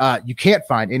can't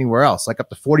find anywhere else, like up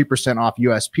to 40% off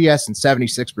USPS and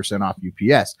 76% off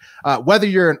UPS. Whether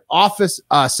you're an office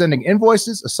sending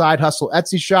invoices, a side hustle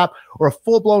Etsy shop, or a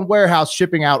full-blown warehouse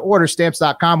shipping out orders,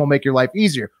 Stamps.com will make your life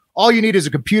easier. All you need is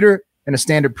a computer and a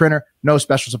standard printer, no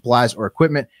special supplies or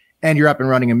equipment, and you're up and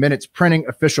running in minutes, printing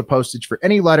official postage for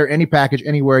any letter, any package,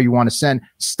 anywhere you want to send.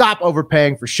 Stop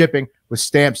overpaying for shipping with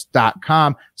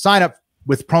Stamps.com. Sign up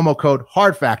with promo code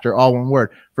HARDFACTOR, all one word,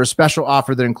 for a special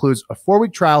offer that includes a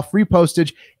 4-week trial, free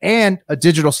postage, and a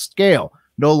digital scale.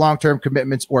 No long-term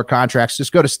commitments or contracts.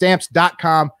 Just go to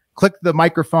Stamps.com, click the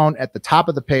microphone at the top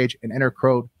of the page, and enter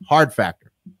code HARDFACTOR.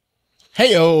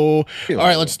 Hey-o. All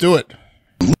right, let's do it.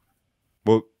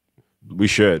 Well, we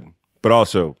should, but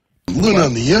also... Been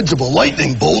on the edge of a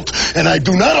lightning bolt, and I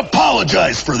do not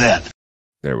apologize for that.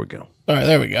 There we go. All right,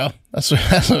 there we go. That's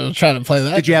what I'm trying to play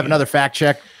that. Did you have another fact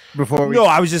check before we... No,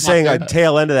 I was just saying a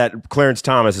tail end of that. Clarence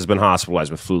Thomas has been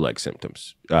hospitalized with flu-like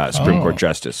symptoms. Supreme Court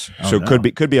Justice. So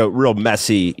it could be a real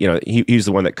messy, he's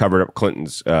the one that covered up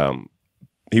Clinton's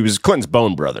He was Clinton's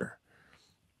bone brother.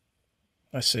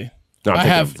 I see. No,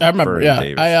 I remember. Yeah.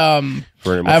 I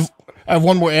have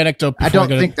one more anecdote. I don't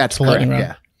think that's correct.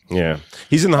 Yeah. Yeah.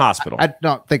 He's in the hospital. I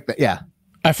don't think that. Yeah.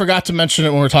 I forgot to mention it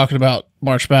when we were talking about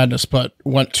March Madness, but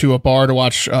went to a bar to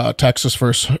watch Texas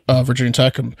versus Virginia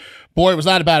Tech. And boy, was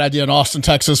that a bad idea in Austin,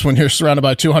 Texas, when you're surrounded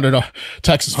by 200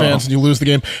 Texas fans and you lose the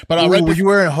game. But were you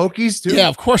wearing Hokies too? Yeah,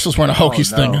 of course I was wearing a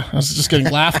Hokies thing. I was just getting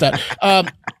laughed at.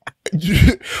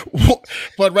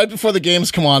 But right before the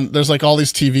games come on, there's like all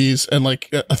these TVs, and like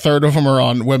a third of them are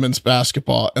on women's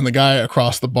basketball. And the guy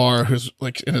across the bar, who's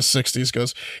like in his 60s,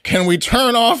 goes, "Can we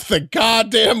turn off the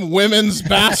goddamn women's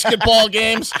basketball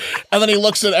games?" And then he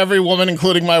looks at every woman,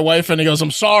 including my wife, and he goes,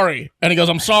 "I'm sorry." And he goes,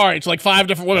 "I'm sorry." It's like 5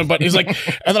 different women, but he's like,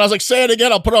 and then I was like, "Say it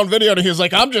again. I'll put it on video." And he's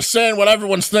like, "I'm just saying what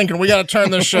everyone's thinking. We got to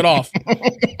turn this shit off."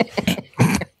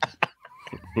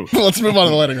 Let's move on to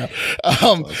the lightning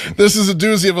round. This is a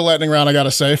doozy of a lightning round, I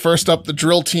gotta say. First up, the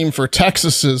drill team for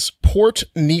Texas's Port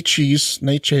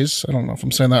Neches, I don't know if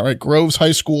I'm saying that right, Groves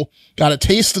High School, got a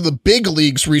taste of the big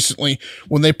leagues recently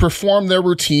when they performed their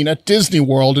routine at Disney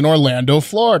World in Orlando,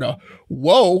 Florida.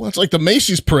 Whoa, that's like the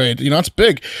Macy's parade. You know, it's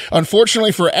big.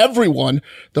 Unfortunately for everyone,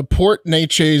 the Port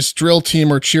Neches drill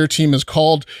team or cheer team is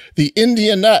called the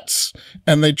Indianettes,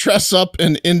 and they dress up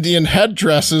in Indian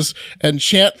headdresses and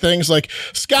chant things like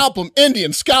 "Scalp 'em,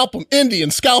 Indians, scalp 'em,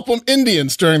 Indians, scalp 'em,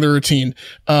 Indians" during the routine.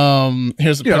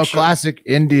 Here's a picture. Classic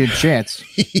Indian chants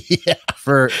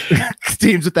for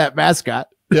teams with that mascot.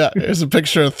 Yeah, here's a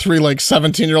picture of 3 like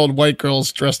 17-year-old white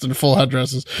girls dressed in full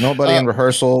headdresses. Nobody in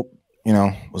rehearsal,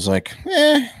 was like,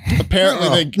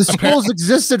 Apparently, the schools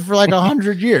existed for like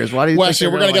 100 years. Why do you think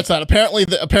we're going to get to that. Apparently,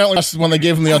 when they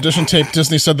gave them the audition tape,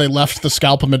 Disney said they left the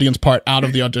Scalp 'em Indians part out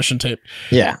of the audition tape.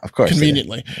 Yeah, of course.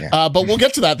 Conveniently. Yeah. But we'll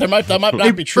get to that. That might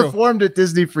not be true. Performed at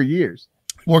Disney for years.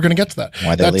 We're going to get to that.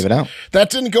 Why'd they leave it out?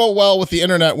 That didn't go well with the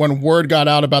internet when word got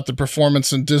out about the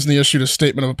performance, and Disney issued a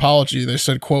statement of apology. They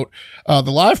said, quote, "The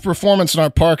live performance in our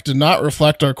park did not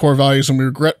reflect our core values, and we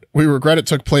regret it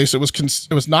took place. It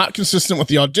was not consistent with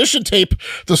the audition tape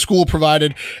the school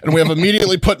provided, and we have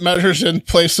immediately put measures in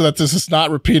place so that this is not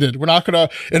repeated. We're not going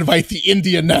to invite the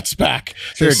Indianettes back."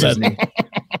 Sure, Disney.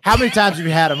 How many times have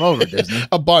you had them over, Disney?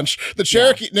 A bunch. The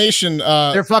Cherokee Nation.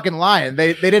 They're fucking lying.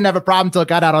 They didn't have a problem until it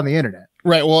got out on the internet.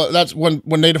 Right. Well, that's when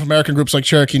Native American groups like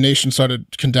Cherokee Nation started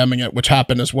condemning it, which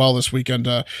happened as well this weekend.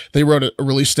 They wrote a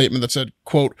release statement that said,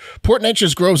 quote, "Port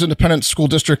Neches Groves Independent School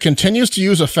District continues to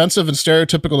use offensive and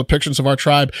stereotypical depictions of our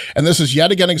tribe, and this is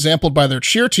yet again exemplified by their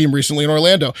cheer team recently in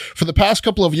Orlando. For the past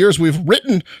couple of years, we've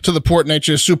written to the Port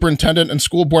Neches superintendent and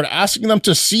school board asking them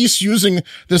to cease using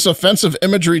this offensive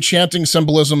imagery, chanting,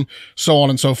 symbolism, so on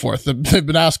and so forth. They've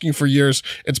been asking for years.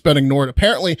 It's been ignored.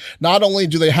 Apparently, not only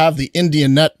do they have the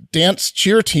Indianette dance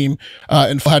cheer team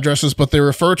in full headdresses, but they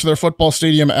refer to their football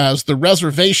stadium as the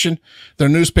Reservation. Their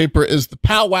newspaper is the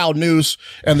Powwow News,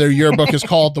 and their yearbook is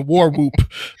called the War Whoop.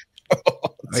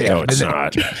 No, it's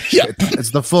not. Yeah,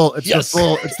 it's the full. It's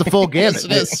the full gamut.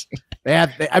 Yes,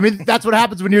 it is. I mean, that's what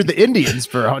happens when you're the Indians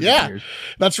for 100 years.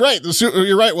 That's right.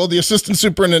 You're right. Well, the assistant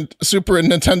super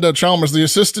Nintendo Chalmers, the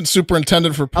assistant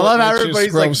superintendent for Port I love how Neches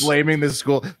everybody's Groves. like blaming the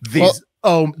school.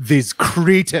 These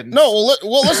cretins. No,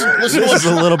 well, listen. This is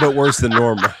a little bit worse than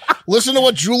normal. Listen to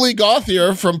what Julie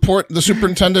Gauthier from the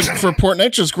superintendent for Port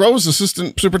Neches Groves,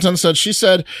 assistant superintendent, said. She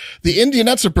said, "The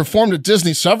Indianettes have performed at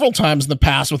Disney several times in the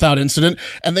past without incident,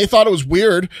 and they thought it was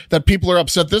weird that people are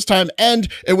upset this time, and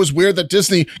it was weird that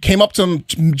Disney came up to them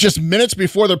just minutes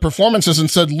before their performances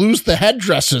and said, 'Lose the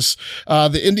headdresses.'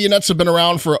 The Indianettes have been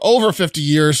around for over 50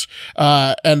 years,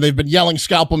 and they've been yelling,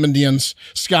 'Scalp 'em, Indians,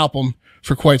 scalp 'em,'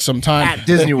 for quite some time." At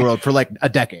Disney World for like a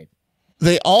decade.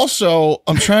 They also,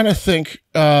 I'm trying to think,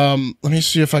 let me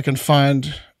see if I can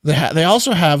find, they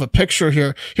also have a picture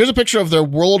here. Here's a picture of their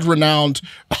world-renowned,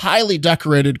 highly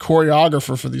decorated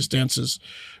choreographer for these dances,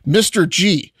 Mr.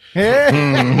 G. She's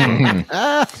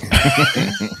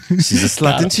a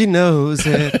slut and she knows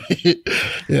it.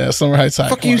 Yeah, Summer Heights High.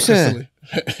 Fuck you, sir.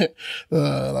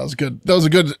 That was good. That was a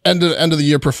good end of the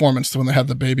year performance when they had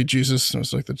the baby Jesus. It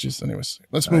was like the Jesus. Anyways,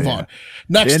 let's move on.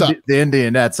 Next up, the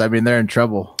Indianettes. I mean, they're in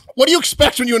trouble. What do you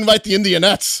expect when you invite the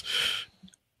Indianettes?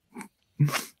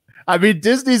 I mean,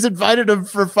 Disney's invited them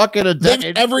for fucking a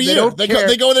decade. Every year. They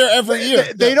go there every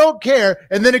year. They don't care.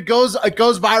 And then it goes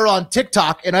viral on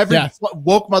TikTok, and every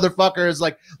woke motherfucker is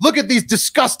like, "Look at these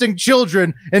disgusting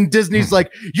children." And Disney's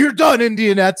like, "You're done,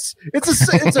 Indianettes."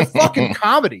 It's a fucking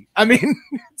comedy. I mean,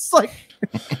 it's like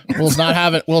Will's not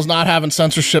having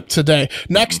censorship today.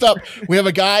 Next up, we have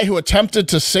a guy who attempted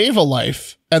to save a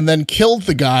life and then killed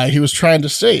the guy he was trying to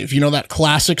save. You know, that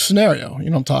classic scenario. You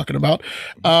know what I'm talking about?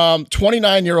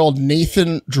 29-year-old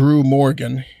Nathan Drew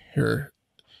Morgan. Here,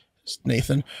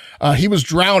 Nathan. He was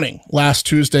drowning last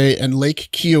Tuesday in Lake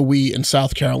Kiowee in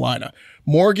South Carolina.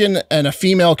 Morgan and a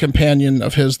female companion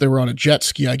of his, they were on a jet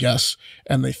ski, I guess,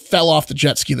 and they fell off the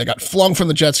jet ski. They got flung from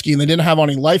the jet ski, and they didn't have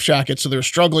any life jackets, so they were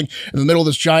struggling in the middle of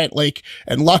this giant lake.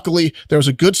 And luckily, there was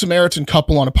a good Samaritan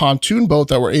couple on a pontoon boat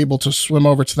that were able to swim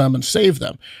over to them and save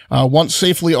them. Once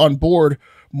safely on board,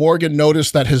 Morgan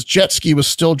noticed that his jet ski was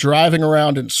still driving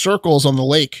around in circles on the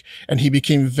lake, and he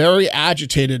became very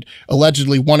agitated,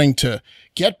 allegedly wanting to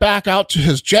get back out to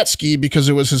his jet ski because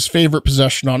it was his favorite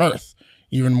possession on earth.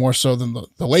 Even more so than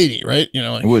the lady, right? You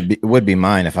know, like, it would be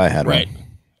mine if I had right. one.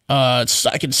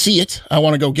 I can see it. I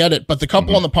want to go get it. But the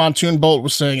couple on the pontoon boat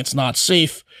was saying it's not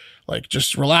safe. Like,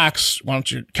 just relax. Why don't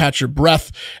you catch your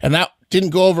breath? And that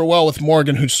didn't go over well with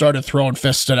Morgan, who started throwing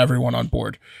fists at everyone on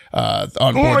board. On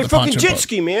board my the fucking pontoon jet boat.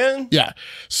 ski, man. Yeah.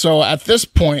 So at this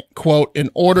point, quote, in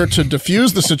order to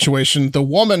defuse the situation, the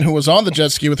woman who was on the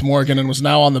jet ski with Morgan and was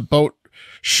now on the boat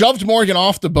shoved Morgan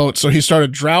off the boat, so he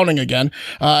started drowning again.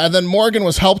 And then Morgan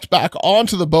was helped back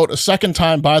onto the boat a second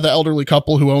time by the elderly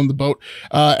couple who owned the boat.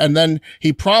 And then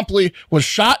he promptly was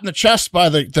shot in the chest by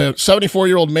the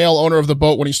 74-year-old male owner of the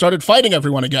boat when he started fighting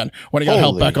everyone again when he got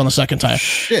helped back on the second time.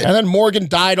 Shit. And then Morgan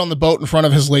died on the boat in front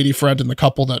of his lady friend and the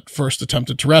couple that first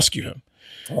attempted to rescue him.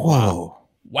 Whoa.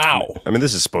 Wow. I mean,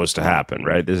 this is supposed to happen,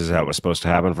 right? This is how it was supposed to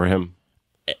happen for him.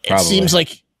 It seems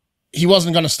like he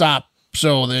wasn't going to stop.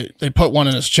 So they put one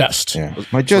in his chest. Yeah.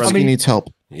 My jet ski needs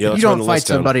help. Yeah, You don't fight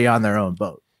somebody on their own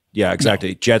boat. Yeah,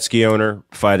 exactly. No. Jet ski owner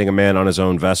fighting a man on his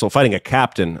own vessel, fighting a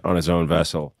captain on his own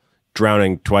vessel,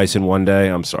 drowning twice in one day.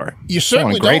 I'm sorry. You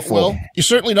certainly don't, Will. You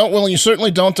certainly don't, Will. And you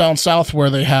certainly don't down south where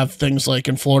they have things like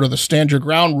in Florida, the stand your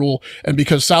ground rule. And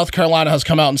because South Carolina has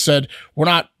come out and said, we're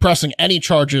not pressing any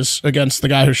charges against the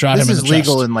guy who shot him in the chest. This is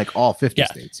legal in like all 50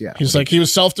 states. Yeah. He's like, he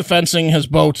was self-defensing his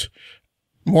boat.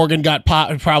 Morgan got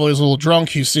probably was a little drunk.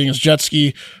 He's seeing his jet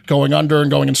ski going under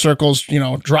and going in circles, you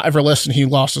know, driverless, and he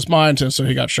lost his mind, and so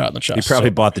he got shot in the chest. He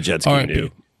probably bought the jet ski new.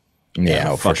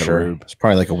 Yeah, for sure. Rude. It's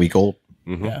probably like a week old.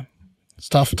 Mm-hmm. Yeah, it's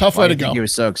tough way to go. He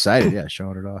was so excited,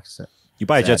 showing it off. You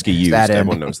buy a jet ski used,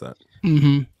 everyone knows that.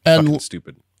 Mm-hmm. And fucking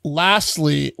stupid.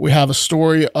 Lastly, we have a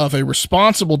story of a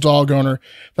responsible dog owner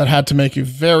that had to make a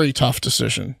very tough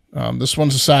decision. This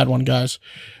one's a sad one, guys.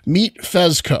 Meet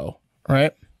Fezco,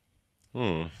 right?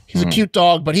 He's a cute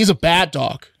dog, but he's a bad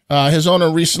dog. His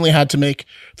owner recently had to make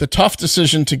the tough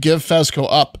decision to give Fezco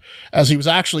up as he was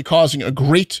actually causing a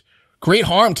great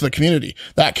harm to the community,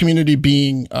 that community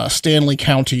being Stanley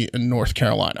County in North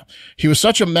Carolina. He was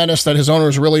such a menace that his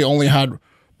owners really only had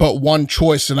but one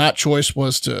choice, and that choice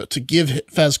was to give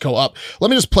Fezco up. Let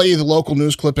me just play you the local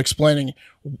news clip explaining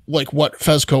like what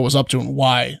Fezco was up to and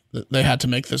why they had to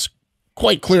make this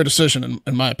quite clear decision,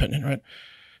 in my opinion, right?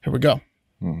 Here we go.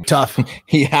 Tough.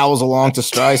 He howls along to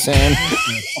Streisand.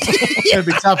 It'd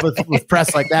be tough with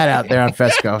press like that out there on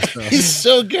Fezco. So. He's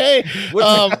so gay.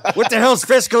 What the hell's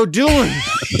Fezco doing?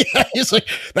 Yeah, he's like,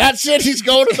 that's it. He's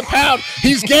going to the pound.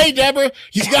 He's gay, Deborah.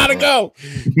 He's got to go.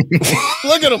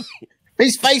 Look at him.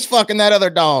 He's face fucking that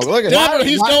other dog. Look at Deborah.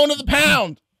 He's going to the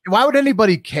pound. Why would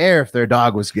anybody care if their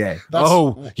dog was gay?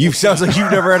 You sounds like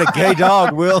you've never had a gay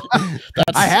dog, Will.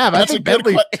 I have. I think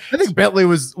Bentley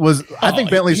was. I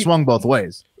think Bentley swung both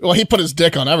ways. Well, he put his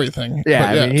dick on everything. Yeah,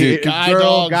 I mean,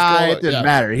 guy, it didn't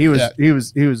matter. He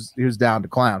was down to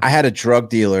clown. I had a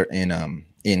drug dealer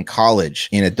in college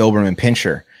in a Doberman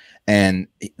Pinscher, and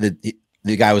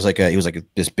the guy was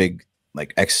this big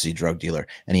like ecstasy drug dealer,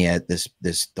 and he had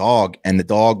this dog, and the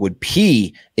dog would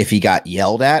pee if he got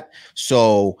yelled at.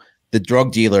 So the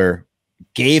drug dealer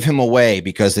gave him away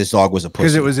because this dog was a pussy.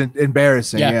 Because it was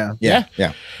embarrassing. Yeah.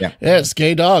 It's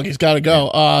gay dog. He's got to go.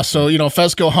 So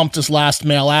Fezco humped his last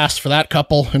male ass for that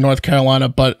couple in North Carolina,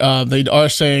 but they are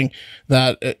saying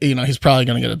that he's probably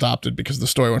going to get adopted because the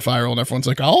story went viral and everyone's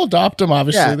like, I'll adopt him.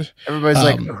 Obviously, everybody's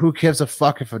like, who gives a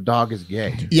fuck if a dog is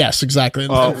gay? Yes, exactly.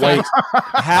 Wait,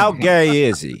 how gay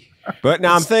is he? But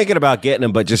now I'm thinking about getting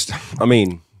him, but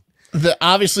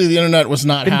obviously the internet was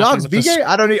not happy. Can dogs be gay?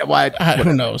 I don't know why.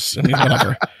 Who knows? I mean,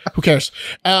 whatever. Who cares?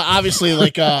 Obviously,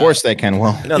 like of course they can.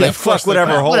 Well, no, they fuck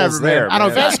whatever holes there. I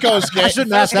don't. Fezco's gay. I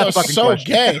shouldn't ask that fucking question.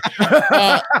 Gay.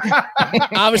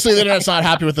 Obviously, the internet's not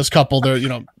happy with this couple. They're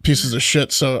pieces of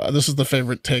shit. So this is my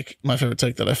favorite take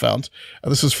that I found.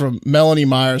 This is from Melanie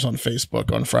Myers on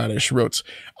Facebook on Friday. She wrote,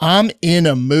 "I'm in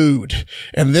a mood,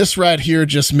 and this right here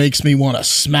just makes me want to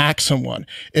smack someone.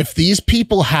 If these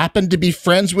people happen to be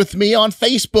friends with me on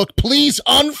Facebook. Please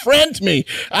unfriend me.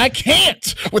 I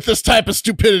can't with this type of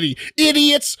stupidity.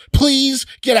 Idiots, please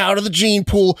get out of the gene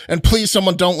pool, and please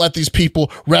someone don't let these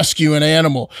people rescue an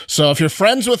animal. So if you're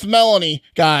friends with Melanie,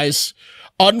 guys,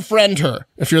 unfriend her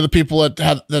if you're the people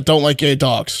that don't like gay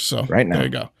dogs. So right now, there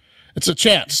you go. It's a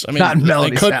chance. I mean, not in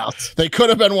Melanie's house. They could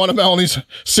have been one of Melanie's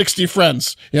 60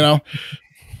 friends, you know?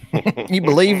 You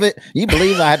believe it? You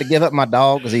believe I had to give up my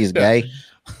dog because he's gay?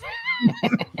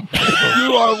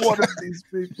 You are one of these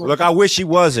people. Look, I wish he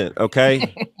wasn't,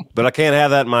 okay? But I can't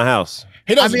have that in my house.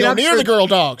 He doesn't go near the girl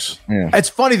dogs. Yeah. It's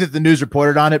funny that the news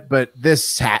reported on it, but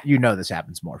this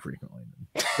happens more frequently.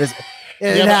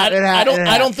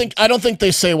 I don't think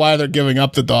they say why they're giving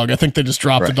up the dog. I think they just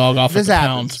drop the dog off at the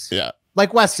pound. Yeah.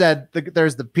 Like Wes said,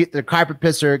 there's the carpet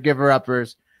pisser giver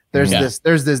uppers.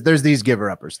 There's these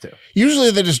giver uppers too. Usually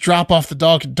they just drop off the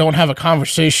dog and don't have a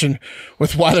conversation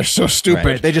with why they're so stupid.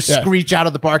 Right. They just screech out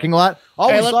of the parking lot. All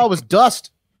we saw was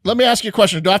dust. Let me ask you a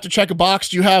question. Do I have to check a box?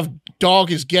 Do you have dog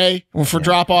is gay for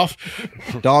drop off?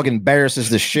 Dog embarrasses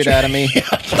the shit out of me.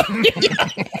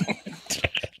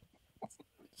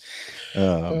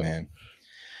 Oh man.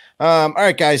 All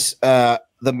right, guys. The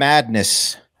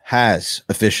madness has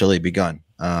officially begun.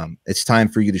 It's time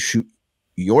for you to shoot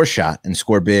your shot and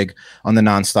score big on the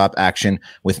nonstop action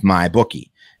with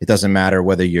MyBookie. It doesn't matter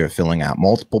whether you're filling out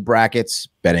multiple brackets,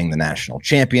 betting the national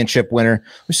championship winner,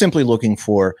 or simply looking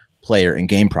for player and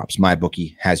game props.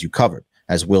 MyBookie has you covered.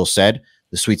 As Will said,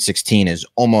 the Sweet 16 is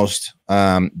almost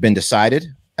been decided.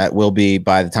 It will be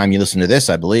by the time you listen to this,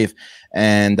 I believe.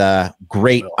 And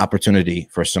great opportunity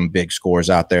for some big scores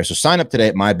out there. So sign up today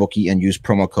at MyBookie and use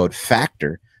promo code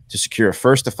FACTOR to secure a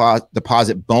first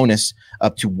deposit bonus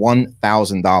up to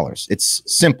 $1,000. It's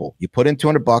simple. You put in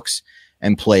 $200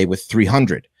 and play with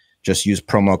 $300. Just use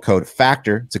promo code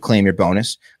FACTOR to claim your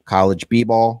bonus. College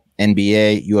b-ball,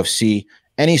 NBA, UFC,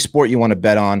 any sport you want to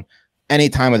bet on, any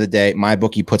time of the day,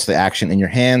 MyBookie puts the action in your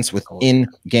hands with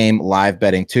in-game live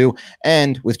betting too.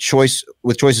 And with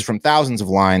choices from thousands of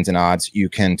lines and odds, you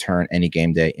can turn any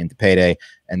game day into payday.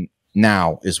 And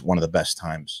now is one of the best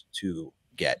times to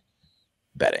get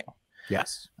betting.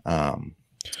 Yes.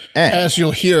 As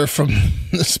you'll hear from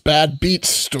this bad beats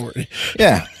story.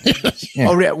 Yeah.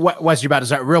 Oh, Wes, you're about to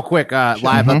start real quick. Live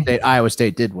update. Iowa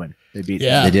State did win. They beat.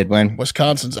 Yeah, they did win.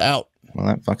 Wisconsin's out. Well,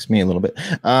 that fucks me a little bit.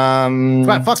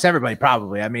 Fucks everybody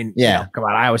probably. I mean, come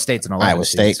on. Iowa State's an 11. Iowa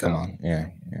State, come on. Yeah.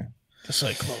 The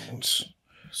Cyclones.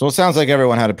 So it sounds like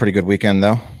everyone had a pretty good weekend,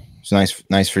 though. It's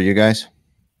nice for you guys.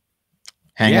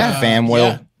 Hanging with fam,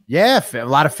 Will. Yeah, a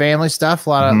lot of family stuff. A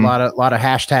lot of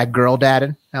hashtag girl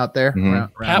dadding out there.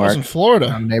 Pat was in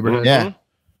Florida. Neighborhood. Yeah.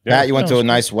 Pat, you went to a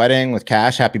nice wedding with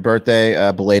Cash. Happy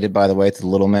birthday, belated, by the way, to the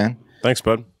little man. Thanks,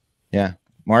 bud. Yeah.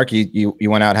 Mark, you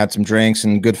went out, had some drinks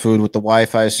and good food with the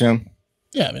wife, I assume?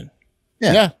 Yeah, I mean.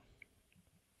 Yeah.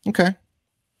 Okay.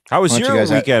 How was your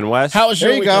weekend, Wes? How was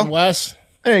your weekend, Wes?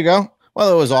 There you go.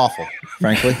 Well, it was awful,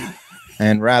 frankly.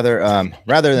 And rather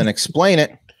than explain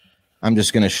it, I'm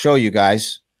just going to show you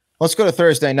guys. Let's go to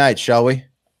Thursday night, shall we?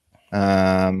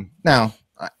 Now,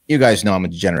 you guys know I'm a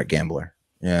degenerate gambler.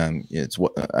 It's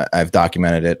what I've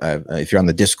documented it. If you're on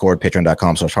the Discord,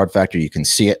 patreon.com/hardfactor, you can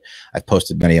see it. I've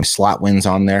posted many slot wins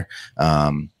on there.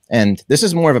 And this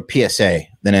is more of a PSA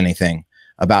than anything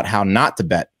about how not to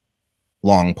bet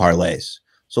long parlays.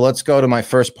 So let's go to my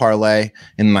first parlay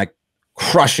in my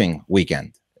crushing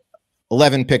weekend.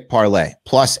 11 pick parlay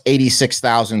plus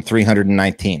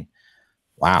 86,319.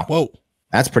 Wow. Whoa.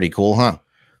 That's pretty cool, huh?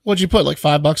 What'd you put? Like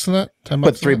 $5 on that? $10?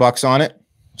 Put $3 on it.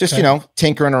 Just,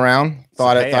 tinkering around.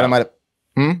 Thought I might have.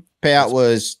 Payout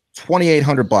was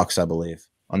 $2,800, I believe,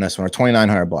 on this one, or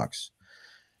 $2,900.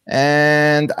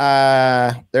 And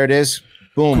there it is.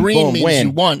 Boom, Green boom, means win.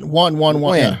 You won.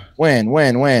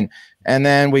 Win. And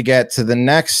then we get to the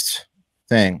next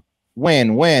thing.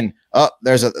 Win. Oh,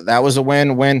 that was a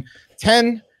win.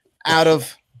 10 out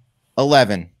of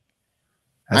 11.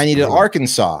 I needed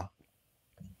Arkansas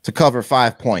to cover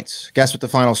 5 points. Guess what the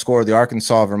final score of the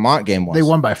Arkansas-Vermont game was? They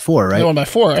won by 4, right? They won by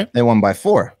 4, right? They won by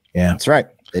 4. Yeah. That's right.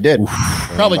 They did.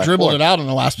 Probably dribbled it out in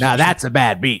the last Now that's a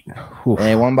bad beat.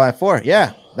 They won by 4.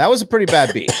 Yeah. That was a pretty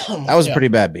bad beat. A pretty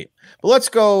bad beat. But let's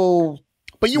go.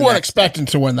 But you weren't expecting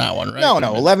to win that one, right? No.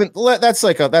 11. That's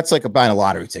like a buying a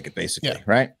lottery ticket, basically,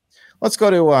 right? Let's go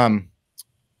to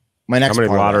my next. How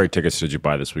many lottery tickets did you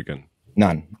buy this weekend?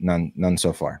 None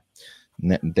so far.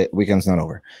 The weekend's not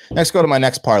over. Let's go to my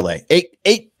next parlay.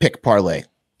 Eight pick parlay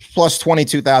plus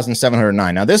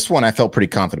 22,709. Now this one I felt pretty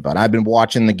confident about. I've been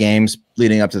watching the games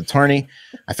leading up to the tourney.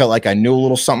 I felt like I knew a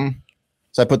little something.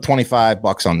 So I put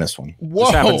 $25 on this one. Whoa.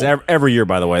 This happens every year,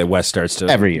 by the way. West starts to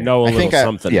Every year. know a I little think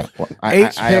something.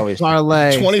 I always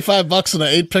parlay. $25 in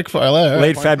an 8-pick parlay.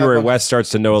 Late February, West starts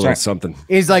to know a little something.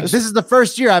 He's like, this is the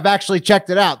first year I've actually checked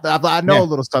it out. I know a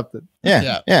little something.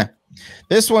 Yeah.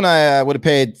 This one I would have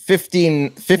paid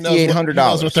 $5,800.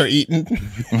 Knows what they're eating.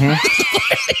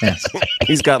 Yes.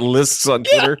 He's got lists on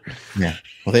Twitter. Yeah.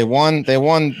 Well, they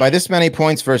won by this many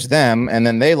points versus them, and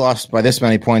then they lost by this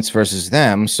many points versus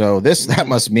them. So that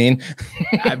must mean.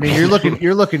 I mean, you're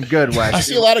looking good, Wes. I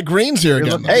see a lot of greens here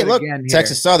again. Hey, look,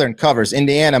 Texas Southern covers,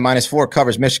 Indiana -4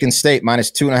 covers, Michigan State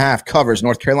 -2.5 covers,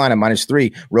 North Carolina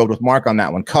 -3. Rode with Mark on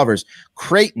that one, covers.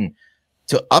 Creighton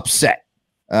to upset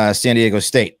San Diego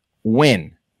State,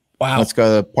 win. Wow. Let's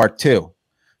go to part 2.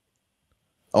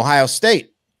 Ohio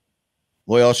State,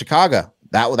 Loyola Chicago.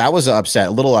 That was an upset,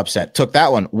 a little upset. Took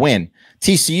that one, win.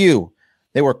 TCU,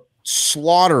 they were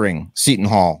slaughtering Seton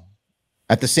Hall.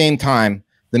 At the same time,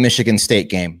 the Michigan State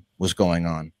game was going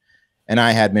on. And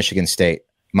I had Michigan State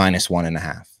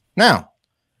 -1.5. Now,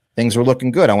 things were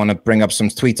looking good. I want to bring up some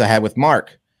tweets I had with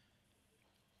Mark.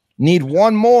 Need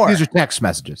one more. These are text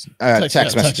messages.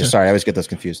 Text messages. Sorry, I always get those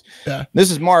confused. Yeah.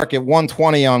 This is Mark at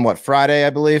 1:20 on Friday, I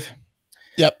believe.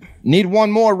 Yep. Need one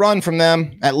more run from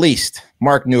them, at least.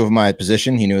 Mark knew of my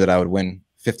position. He knew that I would win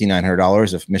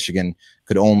 $5,900 if Michigan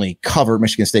could only cover.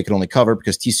 Michigan State could only cover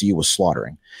because TCU was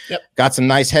slaughtering. Yep. Got some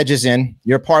nice hedges in.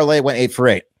 Your parlay went 8 for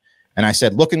 8. And I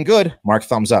said, looking good. Mark,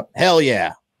 thumbs up. Hell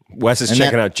yeah. Wes is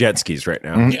checking out jet skis right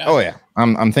now. Mm-hmm. Yeah. Oh, yeah.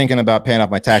 I'm thinking about paying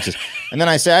off my taxes. And then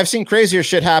I say, I've seen crazier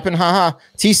shit happen. Haha.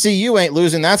 TCU ain't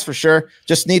losing, that's for sure.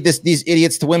 Just need these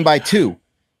idiots to win by 2.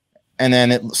 And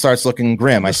then it starts looking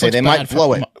grim. I say they might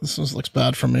blow it. This looks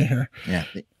bad for me here. Yeah,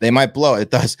 they might blow it. It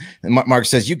does. And Mark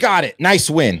says, "You got it. Nice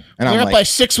win." And They're I'm up like, by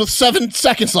 6 with 7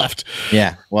 seconds left.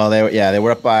 Yeah. Well, they were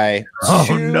up by. Oh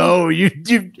no! You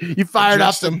fired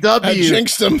off some W. I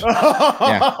jinxed them.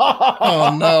 Yeah.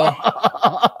 Oh no.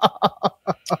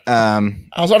 I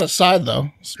was on his side though.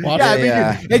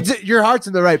 Your heart's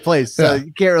in the right place, so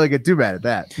you can't really get too mad at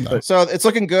that. No. So it's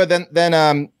looking good.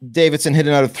 Then Davidson hit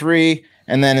another 3.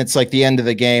 And then it's like the end of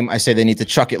the game. I say they need to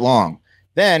chuck it long.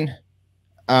 Then,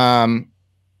 where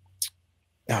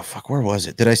was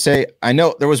it? Did I say? I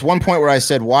know there was one point where I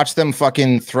said, watch them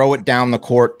fucking throw it down the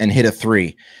court and hit a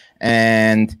 3.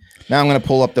 And now I'm going to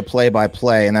pull up the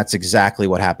play-by-play, and that's exactly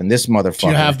what happened. This motherfucker. Do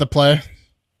you have the play?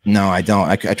 No, I don't.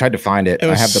 I tried to find it. It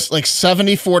was I have like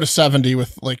 74-70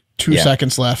 with like 2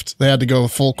 seconds left. They had to go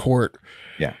full court.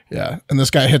 Yeah. Yeah. And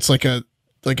this guy hits like a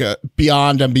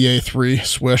beyond NBA 3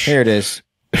 swish. Here it is.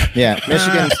 Yeah.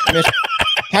 Michigan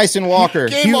Tyson Walker.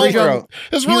 Game over.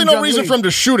 There's really no reason for him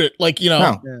to shoot it. Like,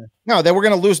 No, they were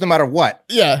going to lose no matter what.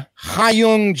 Yeah.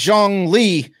 Hyung Jung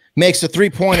Lee makes a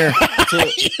 3-pointer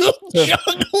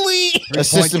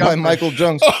assisted by Michael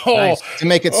Jones to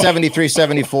make it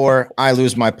 73-74. I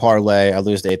lose my parlay. I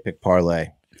lose the 8-pick parlay.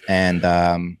 And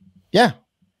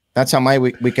that's how my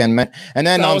weekend went. And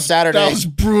then on Saturday, that was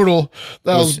brutal.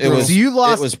 So you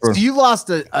lost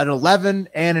an 11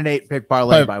 and an 8-pick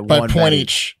parlay by 1 point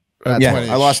each.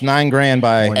 I lost $9,000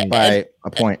 by a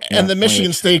point. And the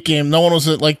Michigan State game, no one was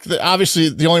obviously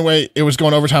the only way it was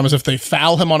going overtime is if they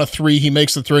foul him on a 3, he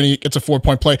makes the 3 and he gets a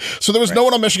 4-point play. So there was no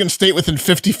one on Michigan State within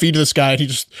 50 feet of this guy, and he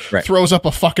just throws up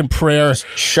a fucking prayer,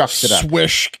 shucks it up,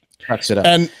 swish. It up.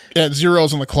 And at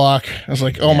 0s on the clock. I was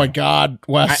like, oh my God,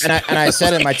 Wes. And I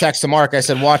said in my text to Mark, I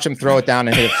said, watch him throw it down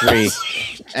and hit a 3.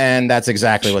 And that's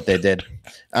exactly what they did.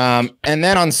 And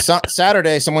then on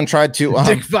Saturday, someone tried to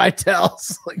Dick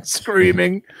Vitale's like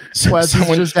screaming. Wes is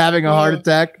just having a heart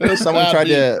attack. Someone tried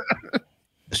to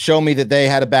show me that they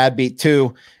had a bad beat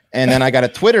too. And then I got a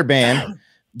Twitter ban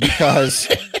because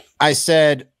I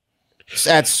said,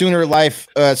 at Sooner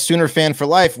Fan for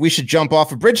Life, we should jump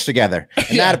off a bridge together.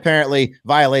 And that apparently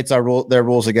violates their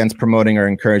rules against promoting or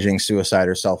encouraging suicide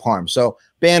or self-harm. So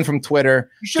banned from Twitter.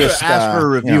 You should have asked for a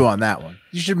review on that one.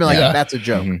 You should be like, that's a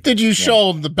joke. Mm-hmm. Did you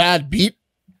show him the bad beat?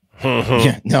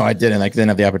 No, I didn't. I didn't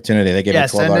have the opportunity. They gave me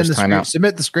 12 hours timeout.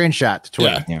 Submit the screenshot to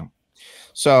Twitter. Yeah.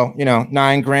 So,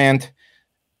 $9,000.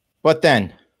 But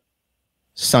then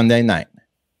Sunday night,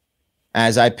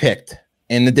 as I picked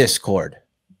in the Discord,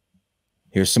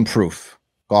 here's some proof.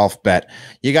 Golf bet.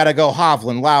 You got to go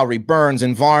Hovland, Lowry, Burns,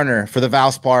 and Varner for the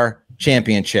Valspar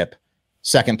Championship.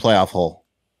 Second playoff hole.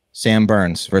 Sam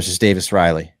Burns versus Davis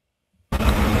Riley.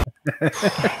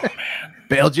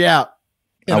 Bailed you out.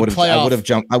 I would have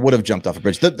jumped off a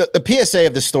bridge. The PSA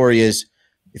of the story is,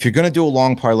 if you're going to do a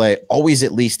long parlay, always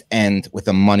at least end with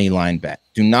a money line bet.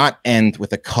 Do not end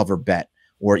with a cover bet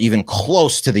or even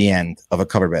close to the end of a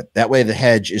cover bet. That way the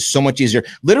hedge is so much easier.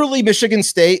 Literally, Michigan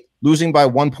State losing by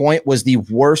 1 point was the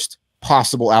worst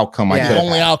possible outcome I could The have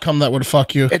only had. outcome that would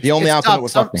fuck you. The only outcome that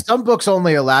would fuck me. Some books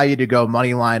only allow you to go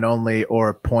money line only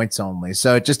or points only.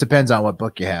 So it just depends on what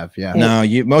book you have. Yeah. No,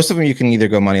 most of them you can either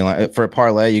go money line for a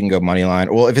parlay. You can go money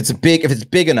line. Well, if it's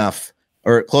big enough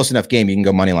or close enough game, you can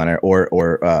go money line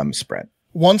or spread.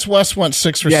 Once Wes went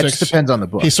 6 for 6. It just depends on the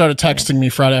book. He started texting me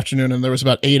Friday afternoon, and there was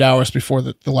about 8 hours before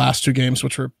the last two games,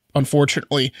 which were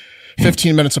unfortunately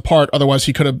 15 minutes apart. Otherwise,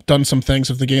 he could have done some things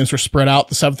if the games were spread out.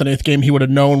 The 7th and 8th game, he would have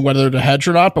known whether to hedge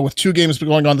or not. But with two games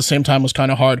going on at the same time was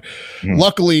kind of hard.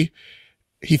 Luckily,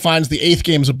 he finds the 8th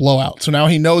game is a blowout. So now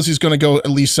he knows he's going to go at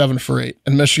least 7 for 8.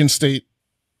 And Michigan State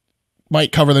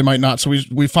might cover, they might not. So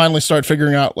we finally start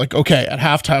figuring out, like, okay, at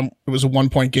halftime, it was a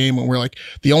 1-point game, and we're like,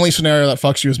 the only scenario that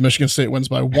fucks you is Michigan State wins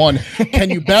by 1. Can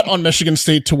you bet on Michigan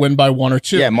State to win by 1 or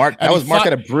 2? Yeah, Mark, that was Mark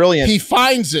at a brilliant. He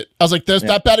finds it. I was like,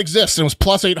 that bet exists, and it was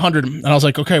plus 800. And I was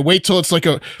like, okay, wait till it's like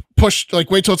a push, like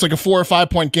wait till it's like a 4 or 5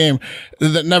 point game.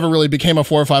 That never really became a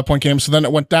 4 or 5 point game. So then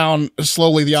it went down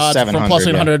slowly, the odds from plus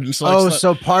 800. Yeah. And so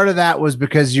so part of that was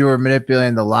because you were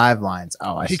manipulating the live lines.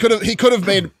 Oh, I see. He could have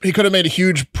made a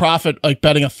huge profit, like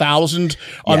betting 1,000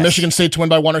 on Michigan State to win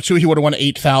by 1 or 2. He would have won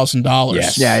 $8,000.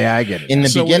 Yes. Yeah, I get it. In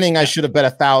the beginning, I should have bet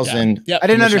 1,000. I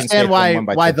didn't understand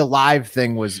why the live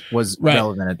thing was right.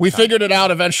 relevant. We figured it out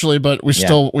eventually, but we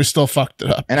still fucked it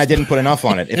up. And I didn't put enough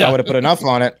on it. If I would have put enough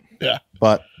on it,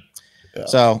 but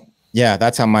so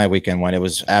that's how my weekend went. It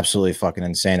was absolutely fucking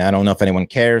insane. I don't know if anyone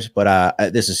cares, but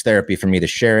this is therapy for me to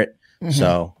share it.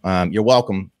 So you're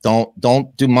welcome.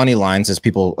 Don't do money lines as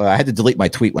people. I had to delete my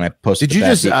tweet when I posted. Did you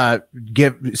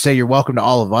just say you're welcome to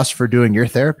all of us for doing your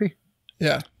therapy?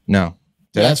 Yeah. No.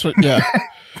 That's what. Yeah.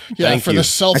 Yeah. For the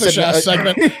selfish ass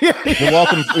segment. You're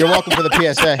welcome. You're welcome for the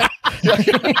PSA.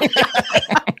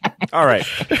 All right.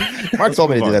 Mark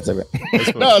told me to do that segment.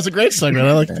 No, it's a great segment.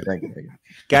 I like it. Thank you.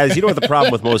 Guys, you know what the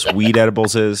problem with most weed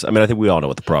edibles is? I mean, I think we all know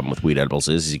what the problem with weed edibles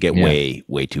is you get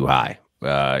way too high.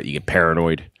 You get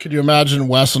paranoid. Could you imagine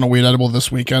Wes on a weed edible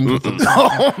this weekend?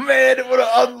 Oh, man, it would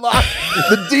have unlocked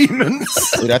the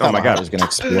demons. Dude, I thought my heart was going to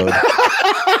explode.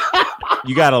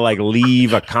 You got to like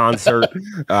leave a concert.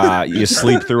 You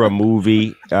sleep through a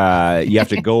movie. You have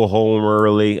to go home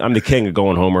early. I'm the king of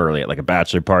going home early at like a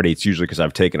bachelor party. It's usually because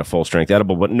I've taken a full strength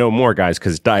edible, but no more, guys,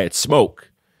 because diet smoke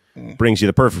brings you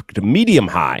the perfect medium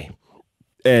high.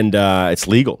 And it's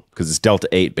legal because it's Delta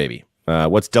 8, baby.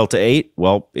 What's Delta 8?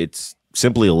 Well, it's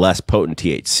simply less potent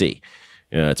THC.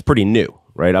 It's pretty new,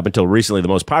 right? Up until recently, the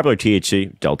most popular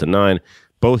THC, Delta 9.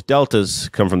 Both deltas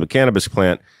come from the cannabis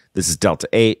plant. This is Delta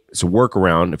 8. It's a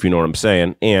workaround, if you know what I'm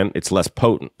saying, and it's less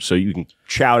potent. So you can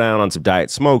chow down on some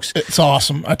diet smokes. It's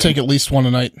awesome. I take at least one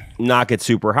a night. Knock it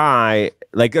super high.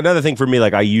 Like another thing for me,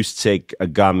 like I used to take a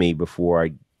gummy before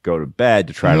I go to bed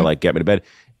to try to like get me to bed.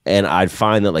 And I'd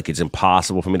find that like it's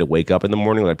impossible for me to wake up in the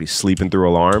morning. I'd be sleeping through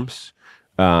alarms.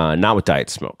 Not with diet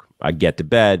smoke. I get to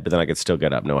bed, but then I could still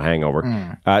get up, no hangover.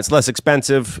 It's less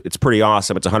expensive. It's pretty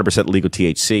awesome. It's 100% legal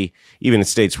THC, even in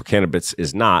states where cannabis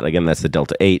is not. Again, that's the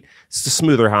Delta 8. It's a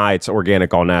smoother high. It's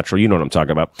organic, all natural. You know what I'm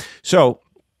talking about. So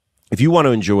if you want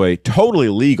to enjoy totally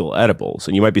legal edibles,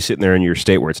 and you might be sitting there in your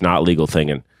state where it's not legal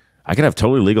thinking, I can have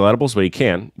totally legal edibles, but you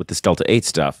can with this Delta 8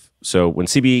 stuff. So when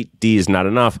CBD is not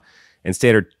enough, and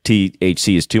standard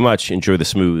THC is too much, enjoy the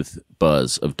smooth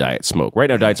buzz of Diet Smoke.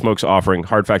 Right now, Diet Smoke's offering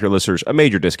Hard Factor listeners a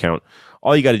major discount.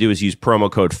 All you got to do is use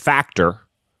promo code FACTOR,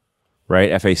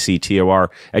 right, FACTOR,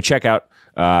 at checkout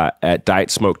at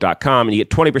dietsmoke.com, and you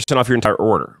get 20% off your entire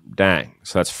order. Dang.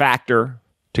 So that's FACTOR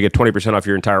to get 20% off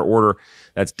your entire order.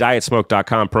 That's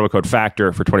dietsmoke.com, promo code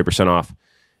FACTOR for 20% off.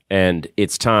 And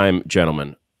it's time,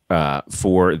 gentlemen,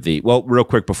 for the, well, real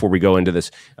quick before we go into this,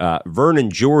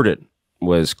 Vernon Jordan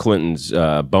was Clinton's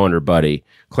boner buddy.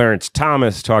 Clarence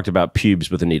Thomas talked about pubes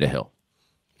with Anita Hill.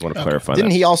 I want to clarify Didn't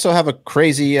that. he also have a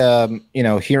crazy,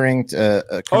 hearing,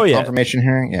 confirmation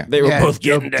hearing? Yeah. They were both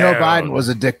getting down. Joe Biden was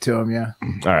a dick to him, yeah.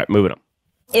 All right, moving on.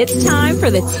 It's time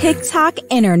for the TikTok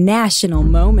International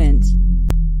Moment.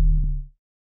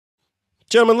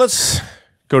 Gentlemen, let's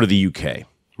go to the UK,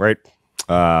 right?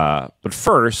 But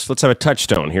first, let's have a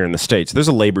touchstone here in the States. There's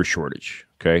a labor shortage,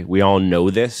 okay? We all know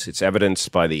this. It's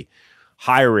evidenced by the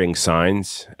hiring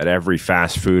signs at every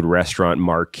fast food restaurant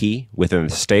marquee within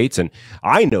the States. And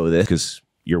I know this because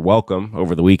you're welcome.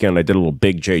 Over the weekend, I did a little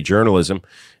Big J journalism,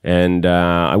 and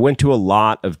I went to a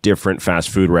lot of different fast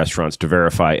food restaurants to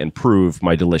verify and prove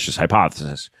my delicious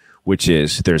hypothesis, which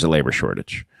is there's a labor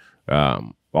shortage.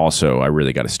 Also, I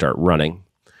really got to start running.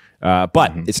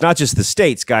 But it's not just the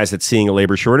States, guys, that's seeing a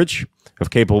labor shortage of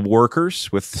capable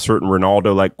workers with certain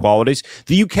Ronaldo-like qualities.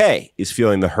 The UK is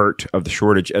feeling the hurt of the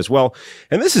shortage as well.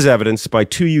 And this is evidenced by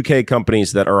two UK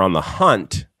companies that are on the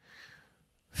hunt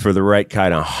for the right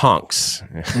kind of hunks.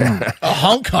 A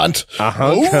hunk hunt. A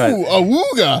hunk hunt. A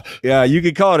wooga. Yeah, you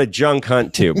could call it a junk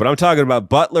hunt too, but I'm talking about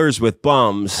butlers with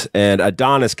bums and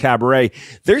Adonis Cabaret.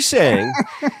 They're saying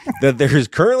that there is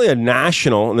currently a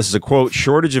national, and this is a quote,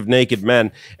 shortage of naked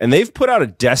men, and they've put out a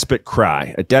desperate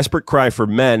cry for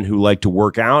men who like to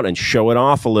work out and show it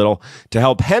off a little to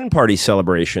help hen party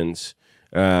celebrations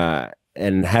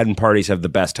and hen parties have the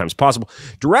best times possible.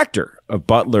 Director of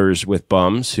Butlers with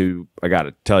Bums, who I got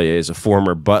to tell you is a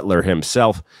former butler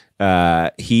himself,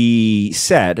 he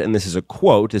said, and this is a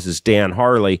quote, this is Dan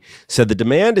Harley, said the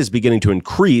demand is beginning to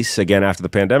increase again after the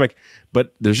pandemic,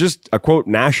 but there's just a quote,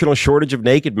 national shortage of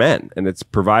naked men, and it's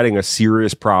providing a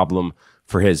serious problem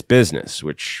for his business,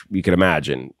 which you can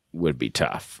imagine would be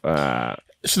tough.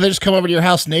 So they just come over to your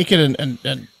house naked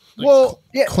and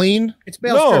clean? It's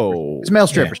male strippers. It's male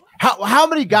strippers. Yeah. How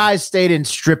many guys stayed in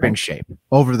stripping shape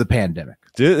over the pandemic?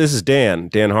 Dude, this is Dan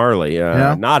Harley.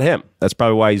 Not him. That's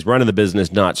probably why he's running the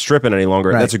business, not stripping any longer.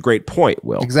 Right. That's a great point,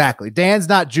 Will. Exactly. Dan's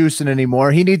not juicing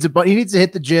anymore. He needs to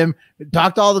hit the gym,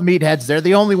 talk to all the meatheads. They're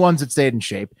the only ones that stayed in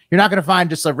shape. You're not going to find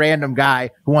just a random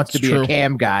guy who wants to be a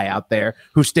cam guy out there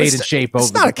who stayed in shape over.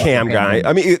 It's not a cam guy.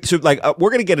 I mean, so like we're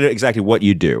going to get at exactly what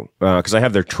you do because I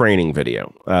have their training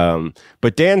video.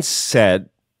 But Dan said,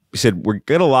 we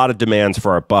get a lot of demands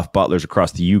for our buff butlers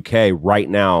across the UK right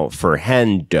now for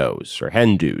hen does,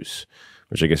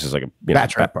 which I guess is like a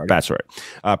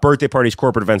bachelorette, birthday parties,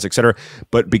 corporate events, etc.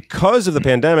 But because of the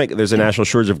pandemic, there's a national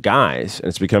shortage of guys, and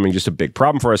it's becoming just a big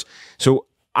problem for us. So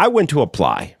I went to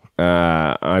apply.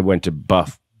 I went to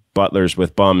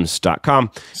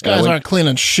buffbutlerswithbums.com. These guys aren't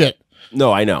cleaning shit.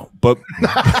 No, I know, but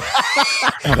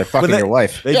they're fucking your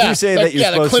wife. They do say that you're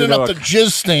supposed to know. They're cleaning up the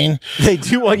jizz stain. They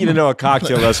do want you to know a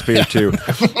cocktail recipe or two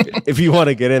if you want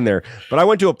to get in there. But I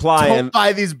went to apply. Don't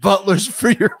buy these butlers for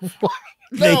your wife.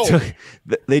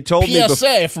 They told me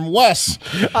PSA from Wes.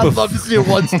 I'd love to see a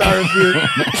 1-star review.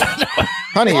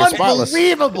 Honey, you're spotless.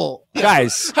 Unbelievable.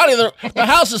 Guys. Honey, the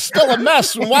house is still a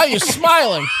mess. Why are you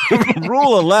smiling?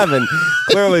 Rule 11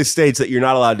 clearly states that you're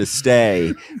not allowed to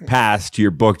stay past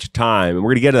your booked time. And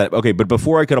we're going to get to that. Okay, but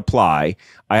before I could apply,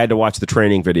 I had to watch the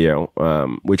training video,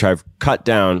 which I've cut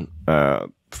down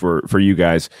for you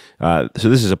guys. So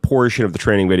this is a portion of the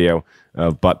training video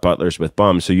of Butlers with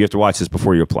Bums. So you have to watch this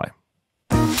before you apply.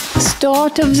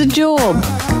 Start of the job.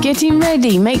 Getting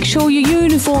ready. Make sure your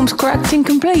uniform's correct and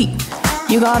complete.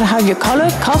 You gotta have your collar,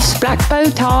 cuffs, black bow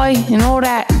tie, and all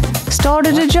that. Start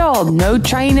of the job. No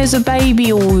trainers or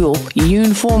baby oil. Your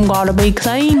uniform gotta be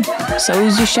clean.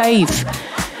 So's your shave.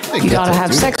 You gotta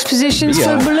have sex positions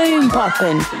for balloon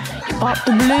popping. You pop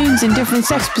the balloons in different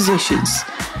sex positions.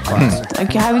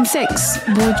 Like you're having sex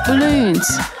with balloons.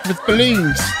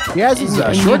 Yes,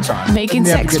 his shorts on. Making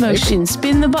sex motions.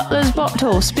 Spin the butler's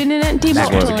bottle. Spin an empty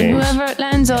bottle. And whoever it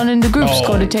lands on in the group's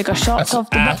got to take a shot off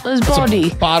the butler's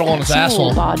body. Bottle on his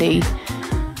asshole. Body.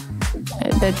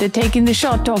 That they're taking the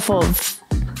shot off of.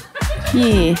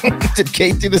 Yeah. Did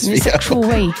Kate do this in a sexual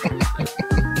way.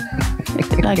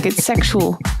 Like it's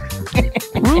sexual.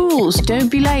 Rules. Don't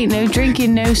be late. No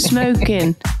drinking, no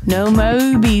smoking. No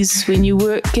mobies when you're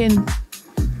working.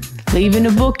 Leaving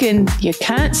a booking. You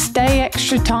can't stay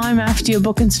extra time after your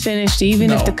booking's finished,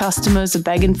 even if the customers are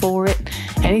begging for it.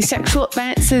 Any sexual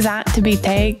advances aren't to be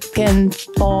taken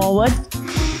forward.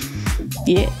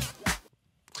 Yeah.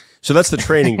 So that's the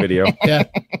training video. Yeah.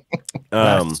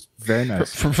 Nice. Very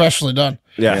nice. Professionally done.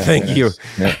 Yeah, thank you.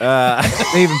 Yeah.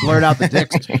 They even blurred out the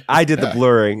text. I did the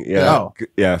blurring. Yeah,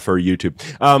 yeah, for YouTube.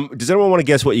 Does anyone want to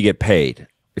guess what you get paid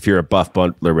if you're a buff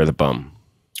butler with a bum?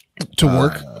 To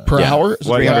work per hour?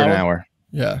 $300 an hour.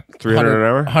 Yeah. $300 an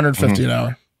hour? 150 an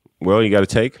hour. Well, you got to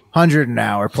take 100 an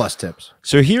hour plus tips.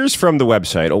 So here's from the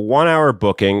website. A 1-hour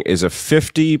booking is a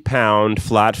 £50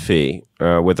 flat fee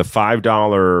with a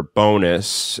 $5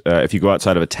 bonus if you go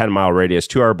outside of a 10-mile radius.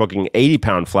 2-hour booking,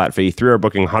 £80 flat fee. 3-hour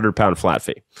booking, £100 flat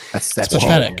fee. That's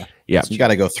pathetic. Yeah. So you got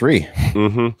to go 3.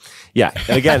 Mm-hmm. Yeah.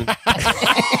 And again,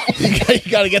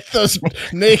 you got to get those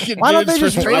naked dudes for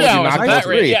 3 hours. That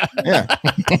rate. Yeah.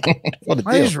 Why don't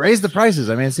they just raise the prices?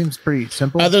 I mean, it seems pretty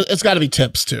simple. It's got to be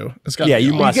tips too. It's got. Yeah,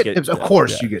 you must get tips. Of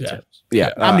course, you get tips.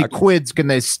 Yeah. How many quids can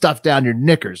they stuff down your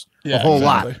knickers? A whole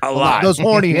lot. A lot. Those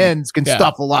horny hens can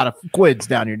stuff a lot of quids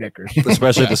down your knickers.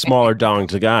 Especially the smaller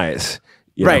dongs guys.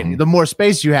 Right. The more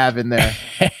space you have in there.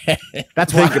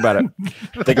 That's Think about it.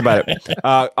 Think about it.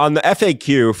 On the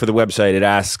FAQ for the website, it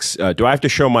asks, do I have to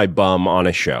show my bum on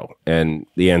a show? And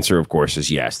the answer, of course, is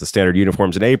yes. The standard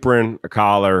uniform's an apron, a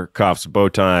collar, cuffs, a bow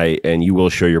tie, and you will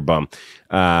show your bum.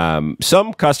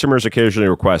 Some customers occasionally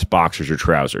request boxers or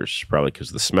trousers, probably because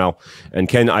of the smell. And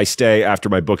can I stay after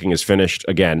my booking is finished?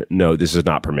 Again, no, this is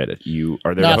not permitted. You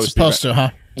are there. Not supposed to,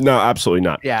 huh? No, absolutely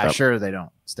not. Yeah, sure they don't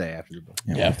stay after the book.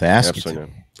 Yeah, if they ask absolutely you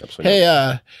to. not. Absolutely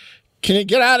Hey, can you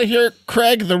get out of here,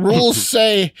 Craig? The rules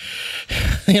say,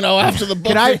 after the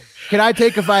booking. Can I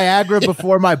take a Viagra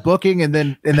before my booking and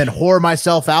then whore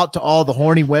myself out to all the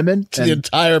horny women? To the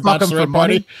entire bachelorette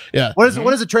party? Yeah. What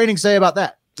does the training say about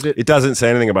that? It doesn't say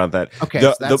anything about that. Okay,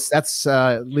 that's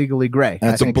legally gray.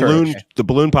 That's the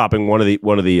balloon popping. One of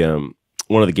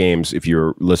the games. If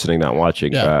you're listening, not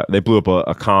watching, they blew up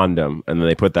a condom, and then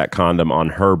they put that condom on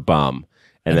her bum,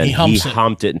 and then he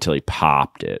humped it until he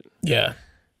popped it. Yeah,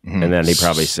 and then he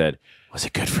probably said, "Was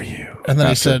it good for you?" And then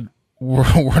he said,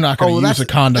 "We're not going to use a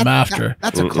condom after."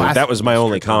 That's a classic. That was my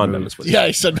only condom. Yeah,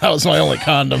 he said that was my only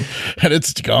condom, and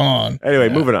it's gone. Anyway,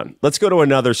 moving on. Let's go to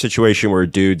another situation where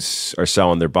dudes are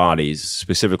selling their bodies,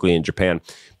 specifically in Japan.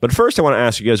 But first, I want to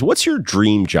ask you guys, what's your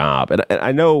dream job? And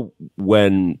I know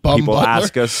when people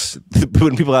ask us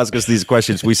these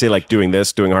questions, we say like doing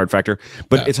this, doing Hard Factor,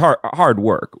 but it's hard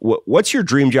work. What's your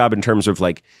dream job in terms of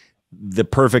like the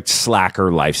perfect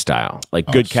slacker lifestyle? Like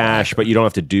good cash, but you don't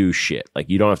have to do shit. Like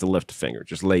you don't have to lift a finger,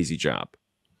 just lazy job.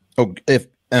 Oh, if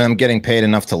I'm getting paid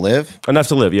enough to live? Enough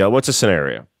to live, yeah. What's a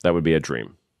scenario? That would be a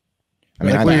dream. I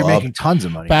mean, you're making tons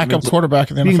of money. Backup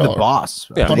quarterback in the NFL. Being the boss.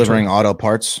 Yeah. Delivering auto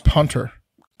parts. Punter.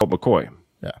 McCoy.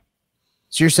 Yeah.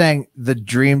 So you're saying the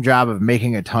dream job of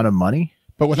making a ton of money?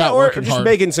 But without working just hard.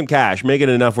 making some cash, making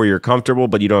enough where you're comfortable,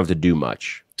 but you don't have to do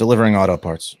much. Delivering auto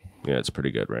parts. Yeah, it's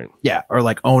pretty good, right? Yeah, or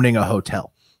like owning a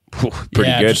hotel. Pretty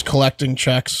good. Just collecting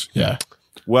checks. Yeah.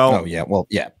 Well,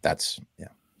 that's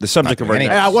the subject of our Hey,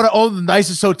 I want to own the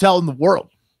nicest hotel in the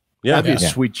world. Yeah, that'd be a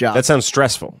sweet job. That sounds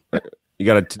stressful. You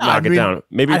got to knock it down.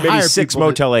 Maybe 6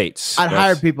 Motel 8s. I'd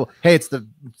hire people. Hey, it's the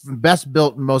best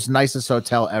built, most nicest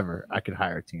hotel ever. I could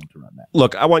hire a team to run that.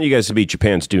 Look, I want you guys to be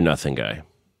Japan's do nothing guy.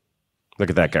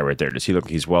 Look at that guy right there. Does he look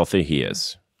like he's wealthy? He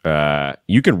is.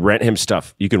 You can rent him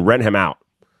stuff. You can rent him out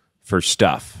for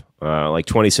stuff. Like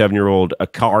 27-year-old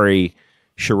Akari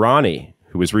Shirani,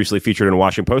 who was recently featured in a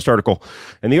Washington Post article.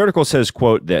 And the article says,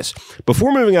 quote, this: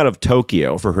 before moving out of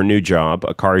Tokyo for her new job,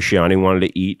 Akari Shirani wanted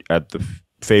to eat at the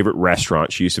favorite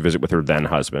restaurant she used to visit with her then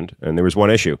husband. And there was one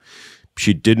issue.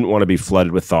 She didn't want to be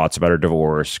flooded with thoughts about her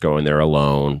divorce, going there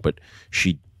alone, but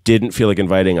she didn't feel like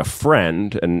inviting a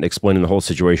friend and explaining the whole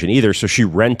situation either. So she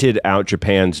rented out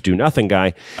Japan's do nothing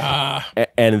guy.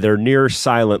 And their near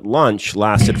silent lunch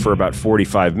lasted for about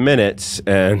 45 minutes.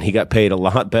 And he got paid a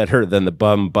lot better than the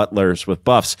bum butlers with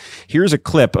buffs. Here's a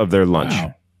clip of their lunch.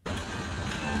 Wow.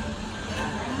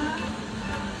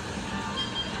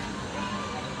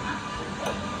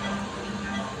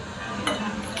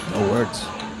 No words.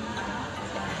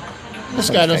 This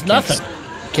guy does nothing.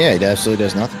 Yeah, he absolutely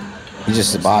does nothing. He's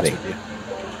just a body.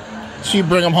 So you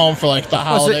bring him home for like the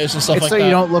holidays and stuff like so that. So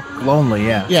you don't look lonely,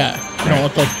 yeah. Yeah. You don't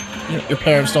look like your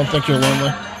parents don't think you're lonely.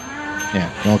 Yeah,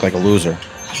 you don't look like a loser.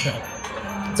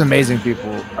 Yeah. It's amazing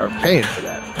people are paying for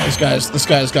that. This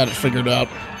guy's got it figured out.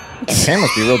 Japan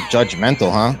must be real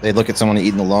judgmental, huh? They look at someone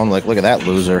eating alone like, look at that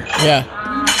loser. Yeah.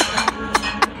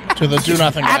 To the do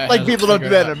nothing guy. Act like people don't do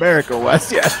that in America,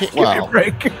 Wes. Yeah, give me a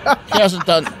break. He hasn't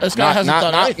done. This guy hasn't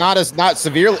done anything. Not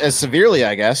severely,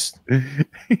 I guess. We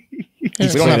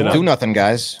don't have to do nothing,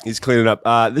 guys. He's cleaning up.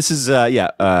 This is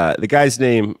the guy's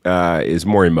name is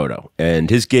Morimoto,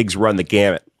 and his gigs run the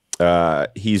gamut.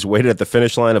 He's waited at the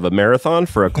finish line of a marathon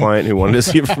for a client who wanted to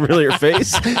see a familiar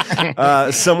face.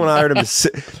 Someone hired him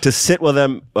to sit with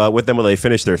them while they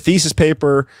finish their thesis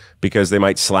paper because they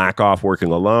might slack off working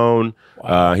alone.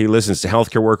 Wow. He listens to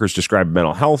healthcare workers describe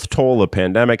mental health toll of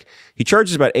pandemic. He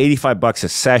charges about $85 a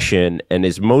session and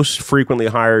is most frequently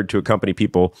hired to accompany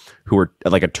people who are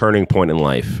at like a turning point in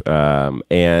life.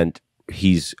 And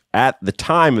he's, at the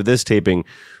time of this taping,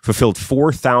 fulfilled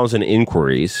 4,000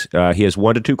 inquiries. He has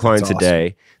 1 to 2 clients a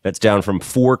day. That's down from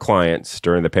 4 clients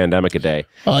during the pandemic a day.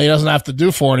 Well, he doesn't have to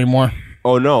do 4 anymore.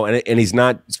 Oh no, and he's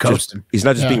not coasting. He's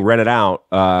not just being rented out.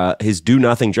 His do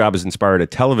nothing job has inspired a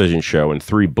television show and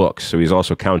 3 books. So he's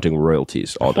also counting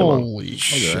royalties all day long. Holy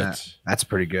shit, that's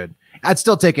pretty good. I'd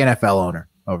still take NFL owner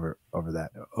over hotel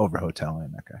owner.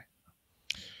 That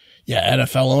guy. Yeah,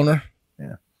 NFL owner.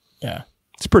 Yeah.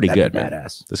 It's pretty good, man.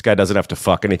 Badass. This guy doesn't have to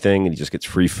fuck anything, and he just gets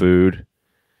free food.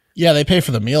 Yeah, they pay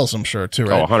for the meals, I'm sure, too,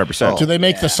 right? Oh, 100%. Do they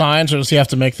make the signs, or does he have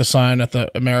to make the sign at the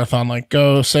marathon, like,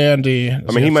 go, Sandy? I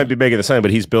mean, he might be making the sign,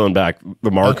 but he's billing back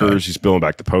the markers. Okay. He's billing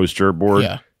back the poster board.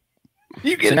 Yeah.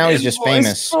 So now he's just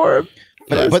famous.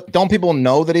 But don't people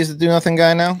know that he's the do-nothing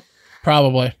guy now?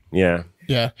 Probably. Yeah.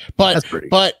 Yeah. But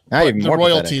the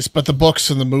royalties, pathetic. but the books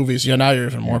and the movies, now you're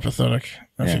even more pathetic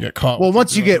if you get caught. Well,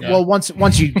 once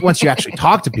you actually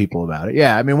talk to people about it.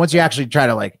 Yeah. I mean, once you actually try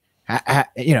to like,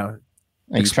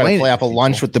 you try to play up a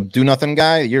lunch with the do-nothing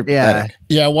guy, you're pathetic.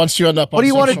 Yeah, once you end up on what do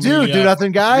you want to do,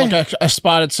 do-nothing guy? Look, I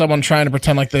spotted someone trying to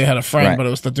pretend like they had a friend, but it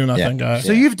was the do-nothing guy.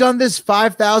 So you've done this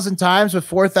 5,000 times with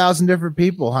 4,000 different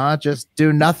people, huh? Just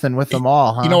do nothing with them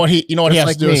all, huh? You know what he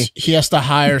has to do is he has to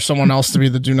hire someone else to be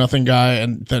the do-nothing guy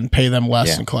and then pay them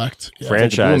less and collect. Yeah.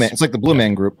 Franchise. It's like the Blue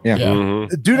Man Group. Yeah. Mm-hmm.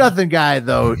 The do-nothing guy,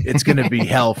 though, it's going to be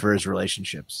hell for his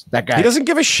relationships. That guy. He doesn't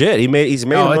give a shit. He's made $1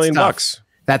 million bucks.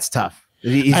 That's tough.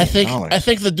 I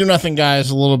think the do-nothing guy is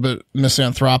a little bit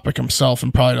misanthropic himself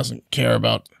and probably doesn't care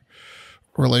about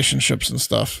relationships and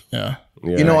stuff. Yeah.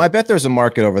 I bet there's a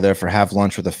market over there for have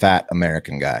lunch with a fat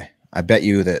American guy. I bet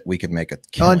you that we could make a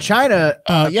killing. Well, in China,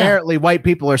 apparently white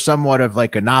people are somewhat of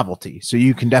like a novelty, so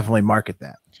you can definitely market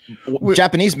that.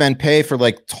 Japanese men pay for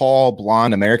like tall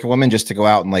blonde American women just to go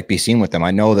out and like be seen with them.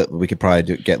 I know that we could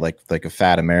probably get like a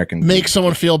fat American, make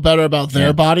someone feel better about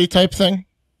their body type thing.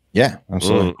 Yeah,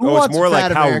 absolutely. Oh, it's more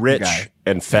like how rich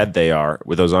and fed they are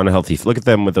with those unhealthy. Look at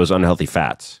them with those unhealthy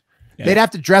fats. Yeah. They'd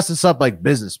have to dress us up like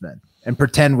businessmen and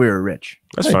pretend we were rich.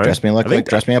 That's fine. Dress me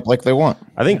up like they want.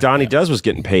 I think Donnie was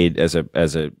getting paid as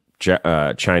a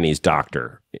Chinese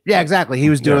doctor. Yeah, exactly. He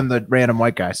was doing the random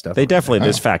white guy stuff. They definitely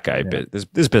this fat guy.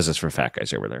 This business for fat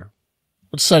guys over there.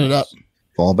 Let's set it up.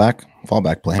 Fallback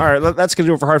plan. All right, that's gonna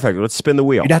do it for Hard Factor. Let's spin the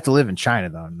wheel. You'd have to live in China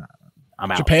though.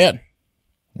 I'm out. Japan.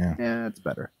 Yeah, it's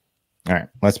better. All right,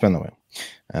 let's spin the wheel.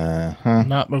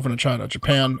 Not moving to China.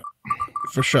 Japan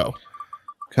for show.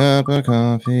 Cup of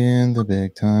coffee in the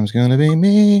big time's gonna be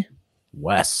me.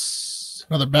 Wes.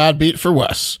 Another bad beat for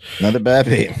Wes. Another bad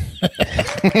beat.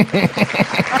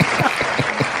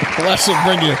 Wes will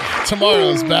bring you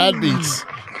tomorrow's bad beats.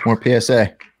 More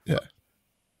PSA. Yeah.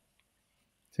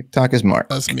 TikTok is Mark.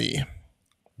 That's me.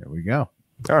 There we go.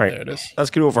 All right. There it is. Let's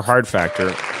get over Hard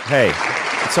Factor. Hey,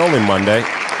 it's only Monday.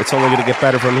 It's only going to get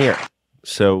better from here.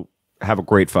 So have a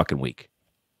great fucking week.